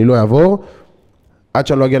אמרתי לעצמי, אני לא אעבור, עד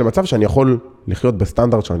שאני לא אגיע למצב שאני יכול לחיות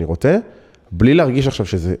בסטנדרט שאני רוצה, בלי להרגיש עכשיו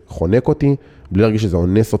שזה חונק אותי, בלי להרגיש שזה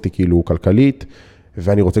אונס אותי כאילו כלכלית,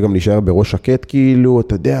 ואני רוצה גם להישאר בראש שקט כאילו,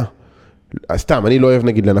 אתה יודע. סתם, אני לא אוהב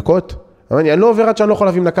נגיד לנקות, אני לא עובר עד שאני לא יכול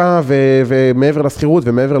להביא מנקה, ומעבר לסחירות,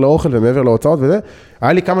 ומעבר לאוכל, ומעבר להוצאות וזה.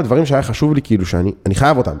 היה לי כמה דברים שהיה חשוב לי כאילו שאני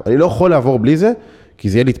חייב אותם. אני לא יכול לעבור בלי זה, כי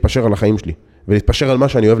זה יהיה להתפשר על החיים שלי, ולהתפשר על מה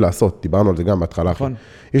שאני אוהב לעשות. דיברנו על זה גם בהתחלה, אחי.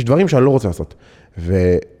 יש דברים שאני לא רוצה לעשות.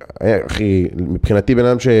 ואחי, מבחינתי בן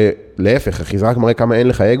אדם שלהפך, אחי, זה רק מראה כמה אין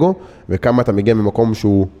לך אגו, וכמה אתה מגיע ממקום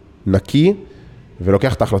שהוא נקי,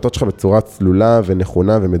 ולוקח את ההחלטות שלך בצורה צלולה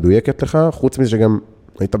ונכונה ומדויקת לך, חוץ מזה שגם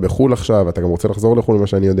היית בחול עכשיו, אתה גם רוצה לחזור לחול ממה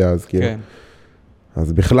שאני יודע, אז כאילו.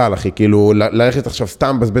 אז בכלל, אחי, כאילו, ללכת עכשיו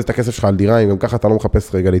סתם בזבז את הכסף שלך על דירה, אם גם ככה אתה לא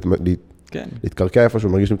מחפש רגע להתקרקע איפה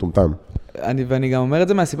שהוא מרגיש מטומטם. ואני גם אומר את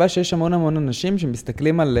זה מהסיבה שיש המון אנשים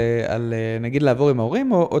שמסתכלים על נגיד לעבור עם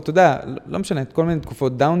ההורים, או אתה יודע, לא משנה, כל מיני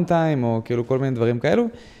תקופות דאון-טיים, או כאילו כל מיני דברים כאלו,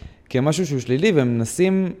 כמשהו שהוא שלילי, והם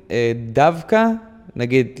מנסים דווקא,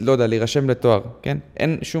 נגיד, לא יודע, להירשם לתואר, כן?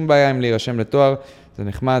 אין שום בעיה עם להירשם לתואר, זה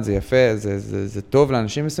נחמד, זה יפה, זה טוב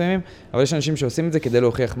לאנשים מסוימים, אבל יש אנשים שעושים את זה כדי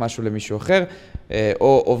להוכיח משהו למישהו אחר,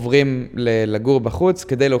 או עוברים לגור בחוץ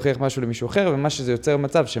כדי להוכיח משהו למישהו אחר, ומה שזה יוצר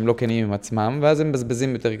מצב שהם לא כנים עם עצמם, ואז הם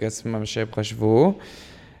מבזבזים יותר כסף ממה שהם חשבו,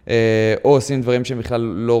 או עושים דברים שהם בכלל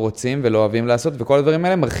לא רוצים ולא אוהבים לעשות, וכל הדברים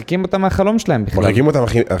האלה מרחיקים אותם מהחלום שלהם בכלל. מרחיקים אותם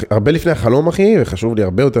הרבה לפני החלום, אחי, וחשוב לי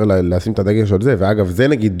הרבה יותר לשים את הדגל של זה, ואגב, זה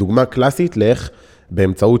נגיד דוגמה קלאסית לאיך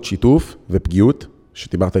באמצעות שיתוף ופגיעות,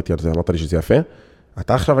 שדיברת איתי על זה, אמרת לי שזה יפה,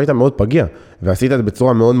 אתה עכשיו היית מאוד פגיע, ועשית את זה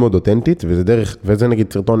בצורה מאוד מאוד אותנטית, וזה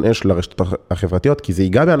נגיד סרטון אש לרשתות החברתיות, כי זה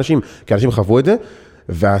ייגע באנשים, כי אנשים חוו את זה,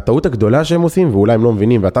 והטעות הגדולה שהם עושים, ואולי הם לא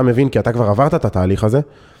מבינים, ואתה מבין כי אתה כבר עברת את התהליך הזה,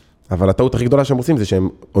 אבל הטעות הכי גדולה שהם עושים זה שהם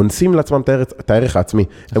אונסים לעצמם את הערך העצמי,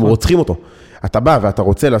 הם רוצחים אותו. אתה בא ואתה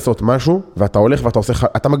רוצה לעשות משהו, ואתה הולך ואתה עושה,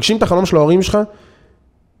 אתה מגשים את החלום של ההורים שלך,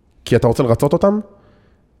 כי אתה רוצה לרצות אותם,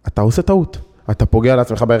 אתה עושה טעות. אתה פוגע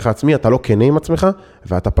לעצמך בערך העצמי, אתה לא כנה עם עצמך,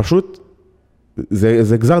 ואתה פשוט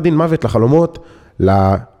זה גזר דין מוות לחלומות,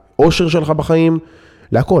 לאושר שלך בחיים,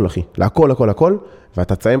 להכל, אחי, להכל,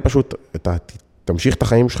 ואתה תסיים פשוט, אתה תמשיך את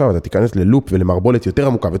החיים שלך, ואתה תיכנס ללופ ולמרבולת יותר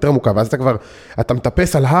עמוקה, ואז אתה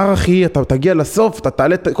מטפס על הר, אחי, אתה תגיע לסוף, אתה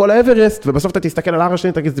תעלה את כל האברסט, ובסוף אתה תסתכל על הר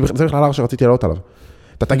השני, תגיד, זה בכלל הר שרציתי לעלות עליו.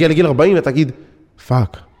 אתה תגיע לגיל 40 ותגיד,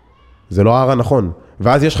 פאק, זה לא ההר הנכון.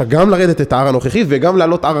 ואז יש לך גם לרדת את ההר הנוכחי, וגם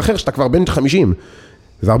לעלות הר אחר שאתה כבר בן 50.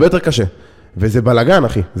 זה הרבה יותר קשה. וזה בלגן,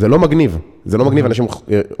 אחי, זה לא מגניב. זה לא מגניב, אנשים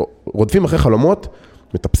רודפים אחרי חלומות,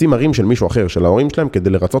 מטפסים הרים של מישהו אחר, של ההורים שלהם, כדי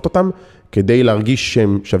לרצות אותם, כדי להרגיש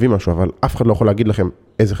שהם שווים משהו, אבל אף אחד לא יכול להגיד לכם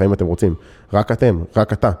איזה חיים אתם רוצים. רק אתם,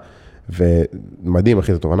 רק אתה. ומדהים,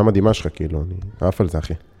 אחי, זו תובנה מדהימה שלך, כאילו, אני אף על זה,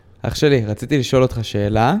 אחי. אח שלי, רציתי לשאול אותך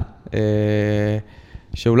שאלה,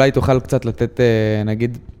 שאולי תוכל קצת לתת,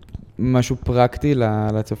 נגיד, משהו פרקטי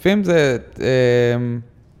לצופים, זה...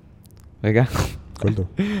 רגע.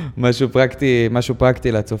 משהו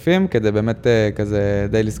פרקטי לצופים, כדי באמת כזה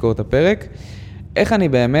די לזכור את הפרק. איך אני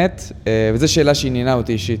באמת, וזו שאלה שעניינה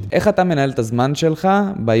אותי אישית, איך אתה מנהל את הזמן שלך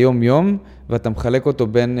ביום יום, ואתה מחלק אותו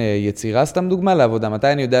בין יצירה, סתם דוגמה, לעבודה?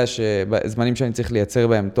 מתי אני יודע שבזמנים שאני צריך לייצר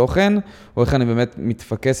בהם תוכן, או איך אני באמת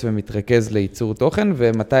מתפקס ומתרכז לייצור תוכן,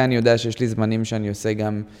 ומתי אני יודע שיש לי זמנים שאני עושה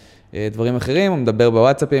גם דברים אחרים, או מדבר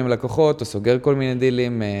בוואטסאפים עם לקוחות, או סוגר כל מיני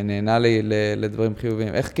דילים, נהנה לי לדברים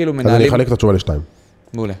חיוביים. איך כאילו מנהלים? אז אני אחלק את התשובה לשתיים.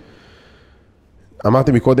 מעולה.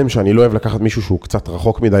 אמרתי מקודם שאני לא אוהב לקחת מישהו שהוא קצת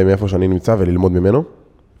רחוק מדי מאיפה שאני נמצא וללמוד ממנו,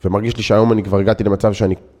 ומרגיש לי שהיום אני כבר הגעתי למצב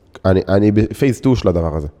שאני בפייס 2 של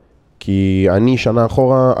הדבר הזה. כי אני שנה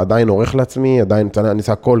אחורה עדיין עורך לעצמי, עדיין אני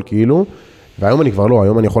עושה הכל כאילו, והיום אני כבר לא,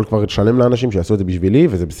 היום אני יכול כבר לשלם לאנשים שיעשו את זה בשבילי,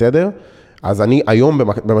 וזה בסדר. אז אני היום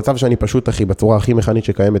במצב שאני פשוט, אחי, בצורה הכי מכנית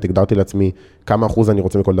שקיימת, הגדרתי לעצמי כמה אחוז אני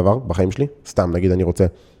רוצה מכל דבר בחיים שלי. סתם, נגיד אני רוצה,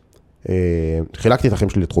 חילקתי את החיים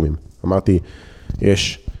שלי לתחומים. אמרתי,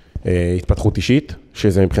 יש התפתחות אישית,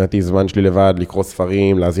 שזה מבחינתי זמן שלי לבד, לקרוא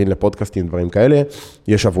ספרים, להזין לפודקאסטים, דברים כאלה.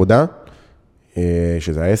 יש עבודה,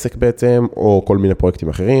 שזה העסק בעצם, או כל מיני פרויקטים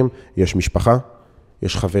אחרים. יש משפחה,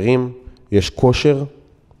 יש חברים, יש כושר,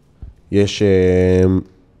 יש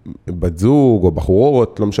בת זוג או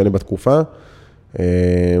בחורות, לא משנה בתקופה,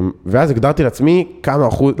 ואז הגדרתי לעצמי כמה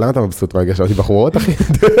אחוז, למה אתה מבסוט מהרגע שאלתי בחורות, אחי?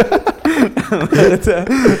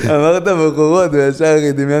 אמרת בחורות, וישר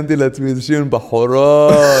דמיינתי לעצמי איזה שיון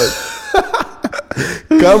בחורות.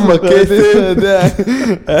 כמה כסף.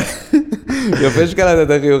 יפה שקלת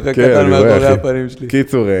את החיוך הקטן מאחורי הפנים שלי.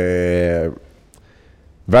 קיצור,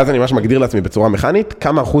 ואז אני ממש מגדיר לעצמי בצורה מכנית,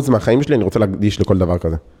 כמה אחוז מהחיים שלי אני רוצה להקדיש לכל דבר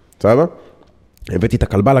כזה. סבבה? הבאתי את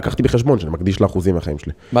הכלבה, לקחתי בחשבון שאני מקדיש לאחוזים מהחיים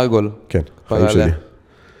שלי. מרגול. כן, חיים שלי.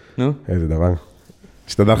 נו? איזה דבר.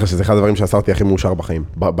 שתדע לך שזה אחד הדברים שעשרתי הכי מאושר בחיים.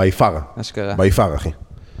 ביפר. אשכרה. ביפר, אחי.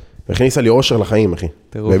 הכניסה לי אושר לחיים, אחי.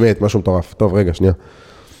 באמת, משהו מטורף. טוב, רגע, שנייה.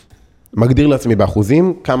 מגדיר לעצמי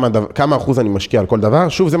באחוזים, כמה אחוז אני משקיע על כל דבר.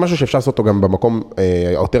 שוב, זה משהו שאפשר לעשות אותו גם במקום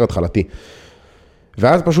יותר התחלתי.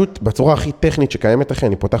 ואז פשוט, בצורה הכי טכנית שקיימת, אחי,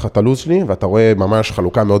 אני פותח את הלוז שלי, ואתה רואה ממש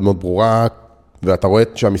חלוקה מאוד מאוד ברורה, ואתה רואה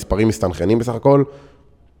שהמספרים מסתנכרנים בסך הכל.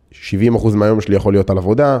 70% מהיום שלי יכול להיות על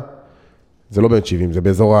עבודה. זה לא באמת 70, זה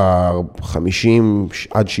באזור ה-50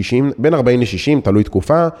 עד 60, בין 40 ל-60, תלוי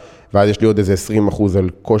תקופה, ואז יש לי עוד איזה 20% על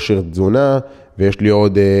כושר תזונה, ויש לי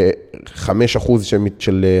עוד 5%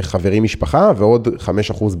 של חברים משפחה, ועוד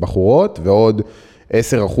 5% בחורות, ועוד 10%,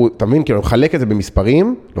 אתה מבין? כאילו, אני מחלק את זה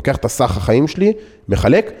במספרים, לוקח את הסך החיים שלי,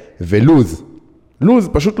 מחלק, ולוז. לוז,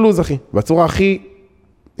 פשוט לוז, אחי. בצורה הכי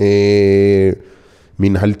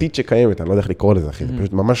מנהלתית שקיימת, אני לא יודע איך לקרוא לזה, אחי. זה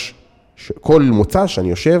פשוט ממש, כל מוצא שאני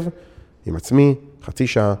יושב עם עצמי, חצי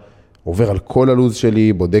שעה, עובר על כל הלוז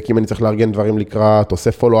שלי, בודק אם אני צריך לארגן דברים לקראת,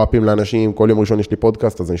 עושה פולו-אפים לאנשים, כל יום ראשון יש לי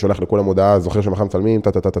פודקאסט, אז אני שולח לכולם הודעה, זוכר שמחר מצלמים,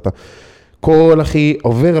 כל אחי,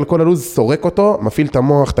 עובר על כל הלוז, סורק אותו, מפעיל את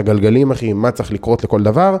המוח, את הגלגלים, אחי, מה צריך לקרות לכל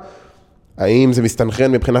דבר, האם זה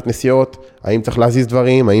מסתנכרן מבחינת נסיעות, האם צריך להזיז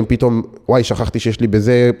דברים, האם פתאום, וואי, שכחתי שיש לי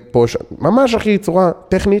בזה, פה, ממש, אחי, צורה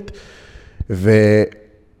טכנית, ואין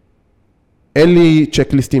לי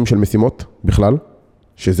צ'קליסטים של משימות בכלל,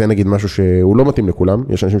 שזה נגיד משהו שהוא לא מתאים לכולם,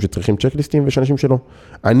 יש אנשים שצריכים צ'קליסטים ויש אנשים שלא.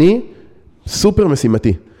 אני סופר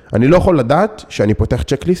משימתי. אני לא יכול לדעת שאני פותח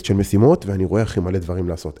צ'קליסט של משימות ואני רואה הכי מלא דברים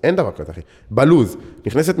לעשות. אין דבר כזה, אחי. בלוז.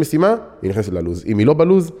 נכנסת משימה, היא נכנסת ללוז. אם היא לא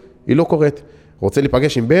בלוז, היא לא קורית. רוצה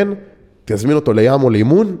להיפגש עם בן, תזמין אותו לים או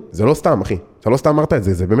לאימון, זה לא סתם, אחי. אתה לא סתם אמרת את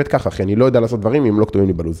זה, זה באמת ככה, אחי. אני לא יודע לעשות דברים אם לא כתובים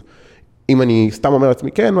לי בלוז. אם אני סתם אומר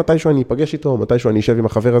לעצמי, כן, מתישהו אני אפגש איתו, מתישהו אני אשב עם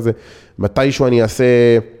החבר הזה, מתישהו אני אעשה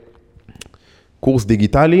קורס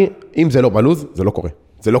דיגיטלי, אם זה לא בלוז, זה לא קורה.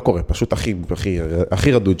 זה לא קורה, פשוט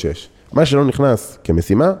הכי רדוד שיש. מה שלא נכנס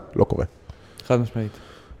כמשימה, לא קורה. חד משמעית.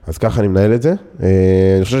 אז ככה אני מנהל את זה.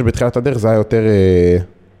 אני חושב שבתחילת הדרך זה היה יותר,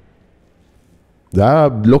 זה היה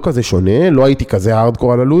לא כזה שונה, לא הייתי כזה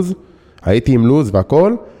הארדקור על הלוז, הייתי עם לוז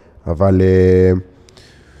והכל,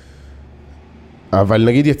 אבל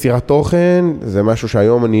נגיד יצירת תוכן, זה משהו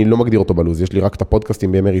שהיום אני לא מגדיר אותו בלוז, יש לי רק את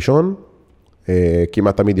הפודקאסטים בימי ראשון,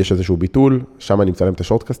 כמעט תמיד יש איזשהו ביטול, שם אני מצלם את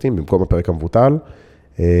השורטקאסטים במקום הפרק המבוטל,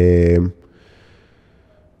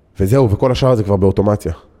 וזהו, וכל השאר זה כבר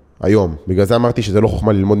באוטומציה, היום. בגלל זה אמרתי שזה לא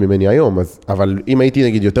חוכמה ללמוד ממני היום, אבל אם הייתי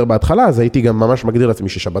נגיד יותר בהתחלה, אז הייתי גם ממש מגדיר לעצמי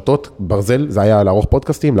ששבתות, ברזל, זה היה לערוך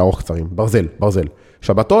פודקאסטים, לערוך קצרים, ברזל.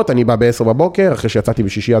 שבתות, אני בא ב-10 בבוקר, אחרי שיצאתי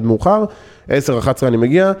בשישי עד מאוחר, 10-11 אני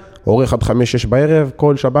מגיע, עורך עד 5-6 בערב,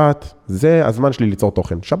 כל שבת, זה הזמן שלי ליצור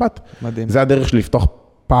תוכן. שבת. מדהים. זה הדרך שלי לפתוח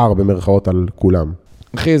פער במרכאות על כולם.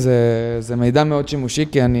 אחי, זה מידע מאוד שימושי,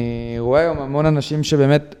 כי אני רואה היום המון אנשים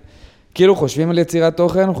שבאמת, כאילו חושבים על יצירת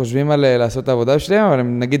תוכן, חושבים על לעשות את העבודה שלהם, אבל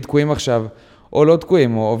הם נגיד תקועים עכשיו, או לא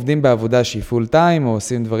תקועים, או עובדים בעבודה שהיא פול טיים, או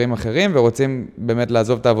עושים דברים אחרים, ורוצים באמת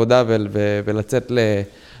לעזוב את העבודה ולצאת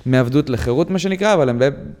מעבדות לחירות, מה שנקרא, אבל הם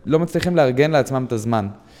לא מצליחים לארגן לעצמם את הזמן,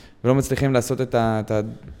 ולא מצליחים לעשות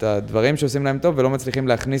את הדברים שעושים להם טוב, ולא מצליחים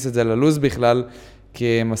להכניס את זה ללוז בכלל, כי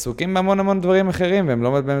הם עסוקים בהמון דברים אחרים, והם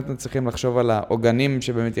לא באמת מצליחים לחשוב על העוגנים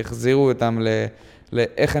שבאמת יחזירו אותם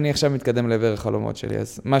לאיך אני עכשיו מתקדם לעבר החלומות שלי.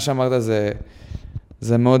 אז מה שאמרת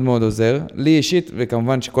זה מאוד מאוד עוזר. לי אישית,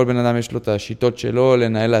 וכמובן שכל בן אדם יש לו את השיטות שלו,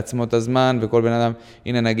 לנהל לעצמו את הזמן, וכל בן אדם,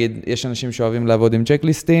 הנה נגיד, יש אנשים שאוהבים לעבוד עם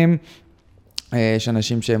צ'קליסטים, יש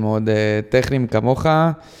אנשים שהם מאוד טכניים כמוך,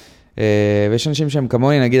 ויש אנשים שהם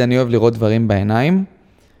כמוני, נגיד, אני אוהב לראות דברים בעיניים,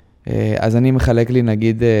 אז אני מחלק לי,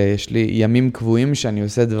 נגיד, יש לי ימים קבועים שאני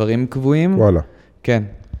עושה דברים קבועים. וואלה. כן.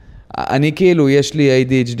 אני כאילו, יש לי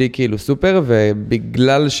ADHD כאילו סופר,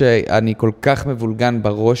 ובגלל שאני כל כך מבולגן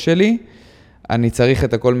בראש שלי, אני צריך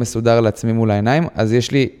את הכל מסודר לעצמי מול העיניים, אז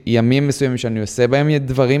יש לי ימים מסוימים שאני עושה בהם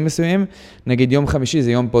דברים מסוימים, נגיד יום חמישי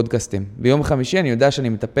זה יום פודקאסטים. ביום חמישי אני יודע שאני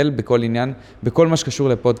מטפל בכל עניין, בכל מה שקשור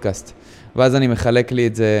לפודקאסט. ואז אני מחלק לי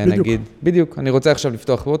את זה, נגיד, בדיוק, אני רוצה עכשיו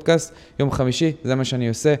לפתוח פודקאסט, יום חמישי, זה מה שאני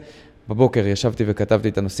עושה. בבוקר ישבתי וכתבתי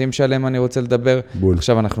את הנושאים שעליהם אני רוצה לדבר,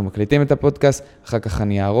 עכשיו אנחנו מקליטים את הפודקאסט, אחר כך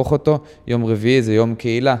אני אערוך אותו, יום רביעי זה יום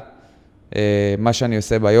קהילה. מה שאני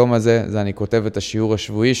עושה ביום הזה, זה אני כותב את השיעור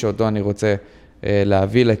השבועי, שאותו אני רוצה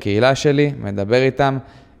להביא לקהילה שלי, מדבר איתם,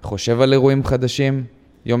 חושב על אירועים חדשים,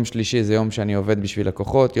 יום שלישי זה יום שאני עובד בשביל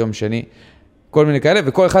לקוחות, יום שני, כל מיני כאלה,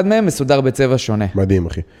 וכל אחד מהם מסודר בצבע שונה. מדהים,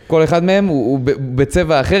 אחי. כל אחד מהם הוא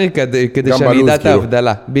בצבע אחר כדי שאני אדע את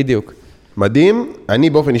ההבדלה, בדיוק. מדהים, אני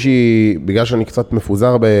באופן אישי, בגלל שאני קצת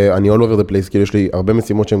מפוזר, אני all over the place, כאילו יש לי הרבה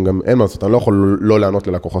משימות שהן גם אין מה לעשות, אני לא יכול לא לענות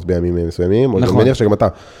ללקוחות בימים מסוימים, נכון. אני מניח שגם אתה,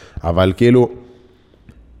 אבל כאילו,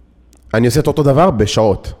 אני עושה את אותו דבר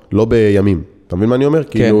בשעות, לא בימים. אתה מבין מה אני אומר? כן.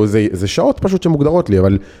 כאילו, זה שעות פשוט שמוגדרות לי,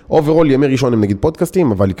 אבל overall ימי ראשון הם נגיד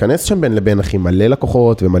פודקאסטים, אבל להיכנס שם בין לבין אחי מלא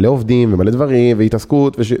לקוחות, ומלא עובדים, ומלא דברים,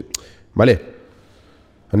 והתעסקות, מלא.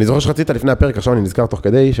 אני זוכר שרצית לפני הפרק, עכשיו אני נזכר תוך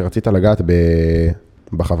כדי, שרצית לגעת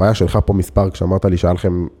בחוויה שלך פה מספר, כשאמרת לי שהיה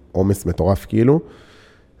לכם עומס מטורף כאילו,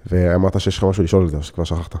 ואמרת שיש לך משהו לשאול על זה, או שכבר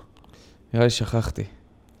שכחת. נראה לי שכחתי.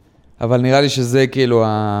 אבל נראה לי שזה כאילו,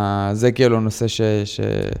 זה כאילו הנושא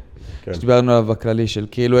שדיברנו עליו בכללי, של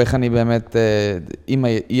כאילו איך אני באמת, עם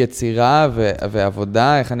היצירה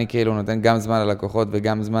ועבודה, איך אני כאילו נותן גם זמן ללקוחות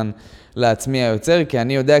וגם זמן לעצמי היוצר, כי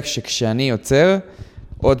אני יודע שכשאני יוצר,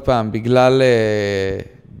 עוד פעם,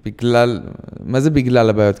 בגלל, מה זה בגלל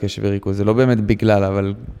הבעיות קשב וריכוז? זה לא באמת בגלל,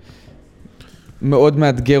 אבל מאוד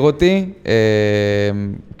מאתגר אותי,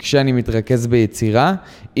 כשאני מתרכז ביצירה,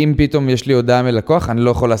 אם פתאום יש לי הודעה מלקוח, אני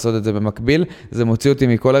לא יכול לעשות את זה במקביל, זה מוציא אותי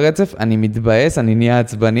מכל הרצף, אני מתבאס, אני נהיה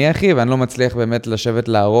עצבני אחי, ואני לא מצליח באמת לשבת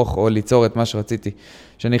לערוך או ליצור את מה שרציתי.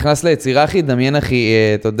 כשאני נכנס ליצירה אחי, דמיין אחי,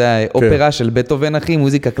 אתה יודע, אופרה של בטהובן אחי,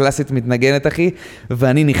 מוזיקה קלאסית מתנגנת אחי,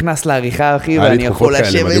 ואני נכנס לעריכה אחי, ואני יכול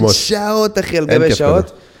לשבת שעות אחי, על גבי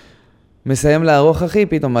שעות. מסיים לערוך אחי,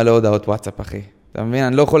 פתאום מלא הודעות וואטסאפ אחי. אתה מבין?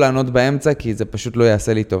 אני לא יכול לענות באמצע, כי זה פשוט לא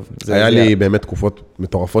יעשה לי טוב. היה לי באמת תקופות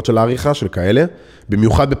מטורפות של העריכה, של כאלה,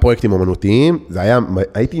 במיוחד בפרויקטים אומנותיים, זה היה,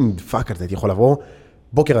 הייתי נדפק על זה, הייתי יכול לעבור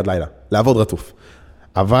בוקר עד לילה, לעבוד רצוף.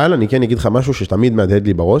 אבל אני כן אגיד לך משהו שתמיד מהדהד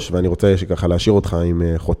לי בראש, ואני רוצה שככה להשאיר אותך עם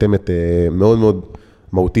חותמת מאוד מאוד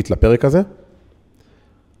מהותית לפרק הזה.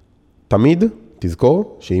 תמיד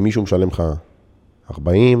תזכור שאם מישהו משלם לך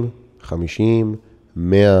 40, 50,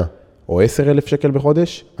 100 או 10,000 שקל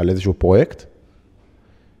בחודש על איזשהו פרויקט,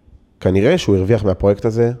 כנראה שהוא הרוויח מהפרויקט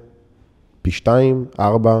הזה פי 2,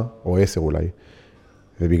 4 או 10 אולי.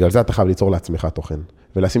 ובגלל זה אתה חייב ליצור לעצמך תוכן,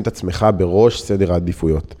 ולשים את עצמך בראש סדר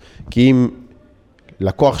העדיפויות. כי אם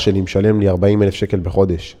לקוח שלי משלם לי 40,000 שקל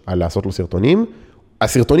בחודש על לעשות לו סרטונים,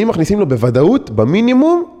 הסרטונים מכניסים לו בוודאות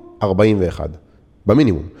במינימום 41.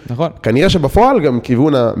 במינימום. נכון. כנראה שבפועל גם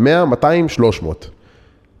כיוון ה-100, 200, 300.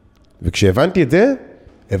 וכשהבנתי את זה,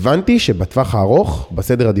 הבנתי שבטווח הארוך,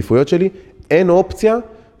 בסדר העדיפויות שלי, אין אופציה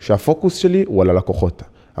שהפוקוס שלי הוא על הלקוחות.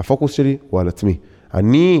 הפוקוס שלי הוא על עצמי.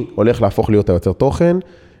 אני הולך להפוך להיות היוצר תוכן,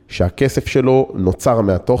 שהכסף שלו נוצר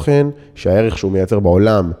מהתוכן, שהערך שהוא מייצר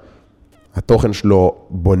בעולם, התוכן שלו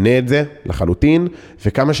בונה את זה לחלוטין,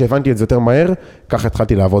 וכמה שהבנתי את זה יותר מהר, ככה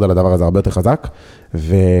התחלתי לעבוד על הדבר הזה הרבה יותר חזק,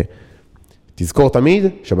 ותזכור תמיד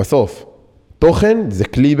שבסוף, תוכן זה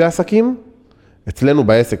כלי בעסקים, אצלנו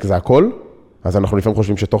בעסק זה הכל, אז אנחנו לפעמים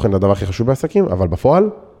חושבים שתוכן זה הדבר הכי חשוב בעסקים, אבל בפועל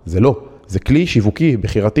זה לא. זה כלי שיווקי,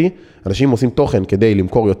 בחירתי, אנשים עושים תוכן כדי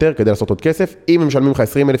למכור יותר, כדי לעשות עוד כסף, אם הם משלמים לך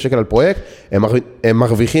 20,000 שקל על פרויקט, הם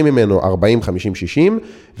מרוויחים ממנו 40, 50, 60,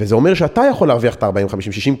 וזה אומר שאתה יכול להרוויח את 40,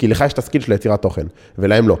 50, 60, כי לך יש את הסקיל של יצירת תוכן,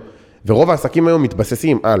 ולהם לא. ורוב העסקים היום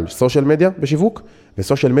מתבססים על סושיאל מדיה בשיווק,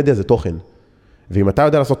 וסושיאל מדיה זה תוכן. ואם אתה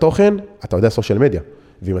יודע לעשות תוכן, אתה יודע סושיאל מדיה.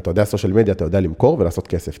 ואם אתה יודע סושיאל מדיה, אתה יודע למכור ולעשות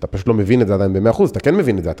כסף. אתה פשוט לא מבין את זה עדיין ב100%, אתה כן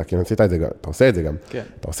מבין את זה, אתה כן עשית את זה, אתה עושה את זה גם. כן.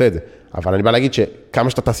 אתה עושה את זה. אבל אני בא להגיד שכמה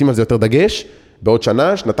שאתה תשים על זה יותר דגש, בעוד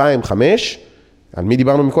שנה, שנתיים, 5, על מי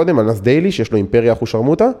דיברנו מקודם? על נס דיילי, שיש לו אימפריה אחו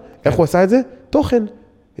שרמוטה. איך הוא עשה את זה? תוכן.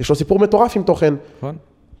 יש לו סיפור מטורף עם תוכן. נכון.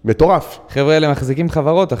 מטורף. חבר'ה אלה מחזיקים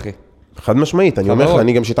חברות, אחי. חד משמעית, אני אומר לך,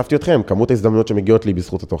 אני גם שיתפתי אתכם, כמות ההזדמנויות שמגיעות לי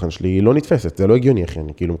בזכות התוכן שלי היא לא נתפסת, זה לא הגיוני, אחי,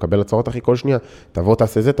 אני כאילו מקבל הצעות אחי כל שנייה, תבוא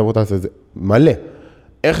תעשה זה, תבוא תעשה זה, מלא.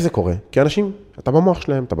 איך זה קורה? כי אנשים, אתה במוח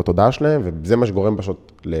שלהם, אתה בתודעה שלהם, וזה מה שגורם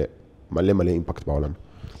פשוט למלא מלא אימפקט בעולם.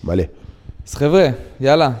 מלא. אז חבר'ה,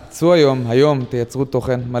 יאללה, צאו היום, תייצרו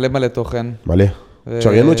תוכן, מלא תוכן. מלא.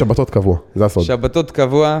 שריינו את שבתות קבוע, זה הסוד. שבתות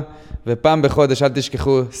קבוע, ופעם בחודש, אל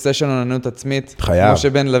תשכחו, סשן עוננות עצמית. חייב. כמו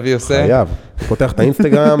שבן לביא עושה. חייב. פותח את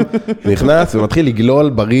האינסטגרם, נכנס ומתחיל לגלול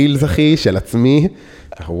ברילס, אחי, של עצמי.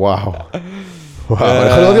 וואו. אני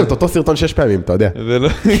יכול לראות את אותו סרטון 6 פעמים, אתה יודע. ולא,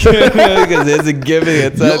 זה איזה גבר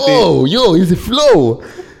יצאתי. יואו, איזה פלואו.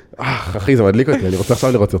 אחי, זה מדליק אותי, אני רוצה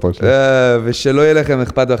עכשיו לראות סרטון שלי. ושלא יהיה לכם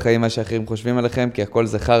אכפת בחיים מה שאחרים חושבים עליכם, כי הכל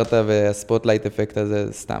זה חרטה והספוטלייט אפקט הזה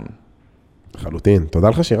סתם. חלוטין. תודה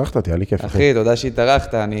לך שהירחת אותי, היה לי כיף. אחי, תודה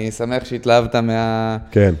שהתארחת, אני שמח שהתלהבת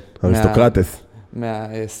כן, אריסטוקרטס.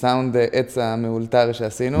 מהסאונד עץ המאולתר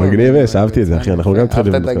שעשינו. מגניב, אהבתי את זה, אחי, אנחנו גם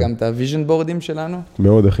צריכים אהבת גם את הוויז'ן בורדים שלנו?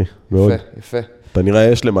 מאוד, אחי, מאוד. יפה, יפה. אתה נראה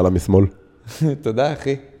יש למעלה משמאל. תודה,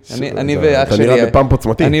 אחי. אני ואח שלי... אתה נראה בפמפ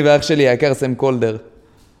עוצמתי. אני ואח שלי, היקר סם קולדר.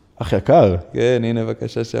 אח יקר. כן, הנה,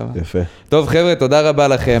 בבקשה שם. יפה. טוב, חבר'ה, תודה רבה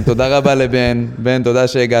לכם, תודה רבה לבן. בן, תודה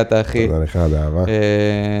שהגעת, אחי. תודה לך, באהבה.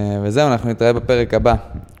 וזהו, אנחנו נתראה בפרק הבא.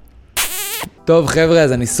 טוב, חבר'ה,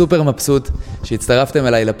 אז אני סופר מבסוט שהצטרפתם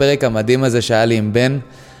אליי לפרק המדהים הזה שהיה לי עם בן.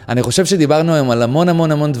 אני חושב שדיברנו היום על המון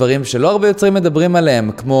המון המון דברים שלא הרבה יוצרים מדברים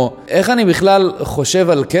עליהם, כמו איך אני בכלל חושב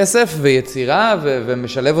על כסף ויצירה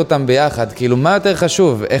ומשלב אותם ביחד. כאילו, מה יותר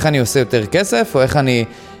חשוב? איך אני עושה יותר כסף או איך אני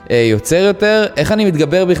יוצר יותר? איך אני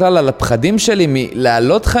מתגבר בכלל על הפחדים שלי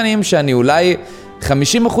מלהעלות תכנים שאני אולי 50%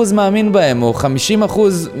 מאמין בהם, או 50%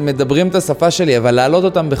 מדברים את השפה שלי, אבל להעלות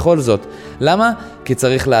אותם בכל זאת. למה? כי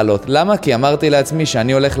צריך להעלות. למה? כי אמרתי לעצמי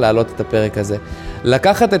שאני הולך להעלות את הפרק הזה.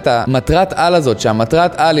 לקחת את המטרת על הזאת,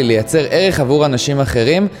 שהמטרת על היא לייצר ערך עבור אנשים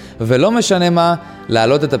אחרים, ולא משנה מה,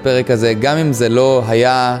 להעלות את הפרק הזה, גם אם זה לא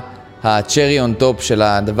היה הצ'רי און טופ של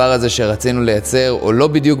הדבר הזה שרצינו לייצר, או לא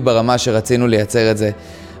בדיוק ברמה שרצינו לייצר את זה.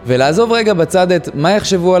 ולעזוב רגע בצד את מה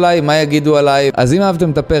יחשבו עליי, מה יגידו עליי. אז אם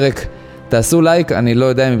אהבתם את הפרק, תעשו לייק, אני לא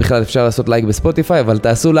יודע אם בכלל אפשר לעשות לייק בספוטיפיי, אבל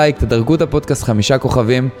תעשו לייק, תדרגו את הפודקאסט 5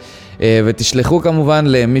 כוכבים, ותשלחו כמובן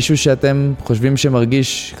למישהו שאתם חושבים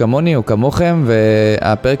שמרגיש כמוני או כמוכם,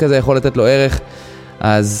 והפרק הזה יכול לתת לו ערך.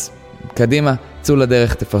 אז קדימה, צאו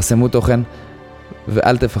לדרך, תפרסמו תוכן,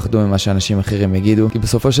 ואל תפחדו ממה שאנשים אחרים יגידו, כי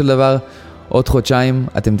בסופו של דבר, עוד חודשיים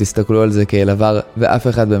אתם תסתכלו על זה כאל עבר, ואף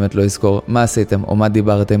אחד באמת לא יזכור מה עשיתם או מה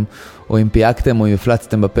דיברתם, או אם פייקתם או אם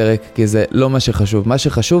הפלצתם בפרק, כי זה לא מה שחשוב. מה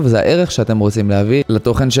שחשוב זה הערך שאתם רוצים להביא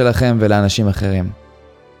לתוכן שלכם ולאנשים אחרים.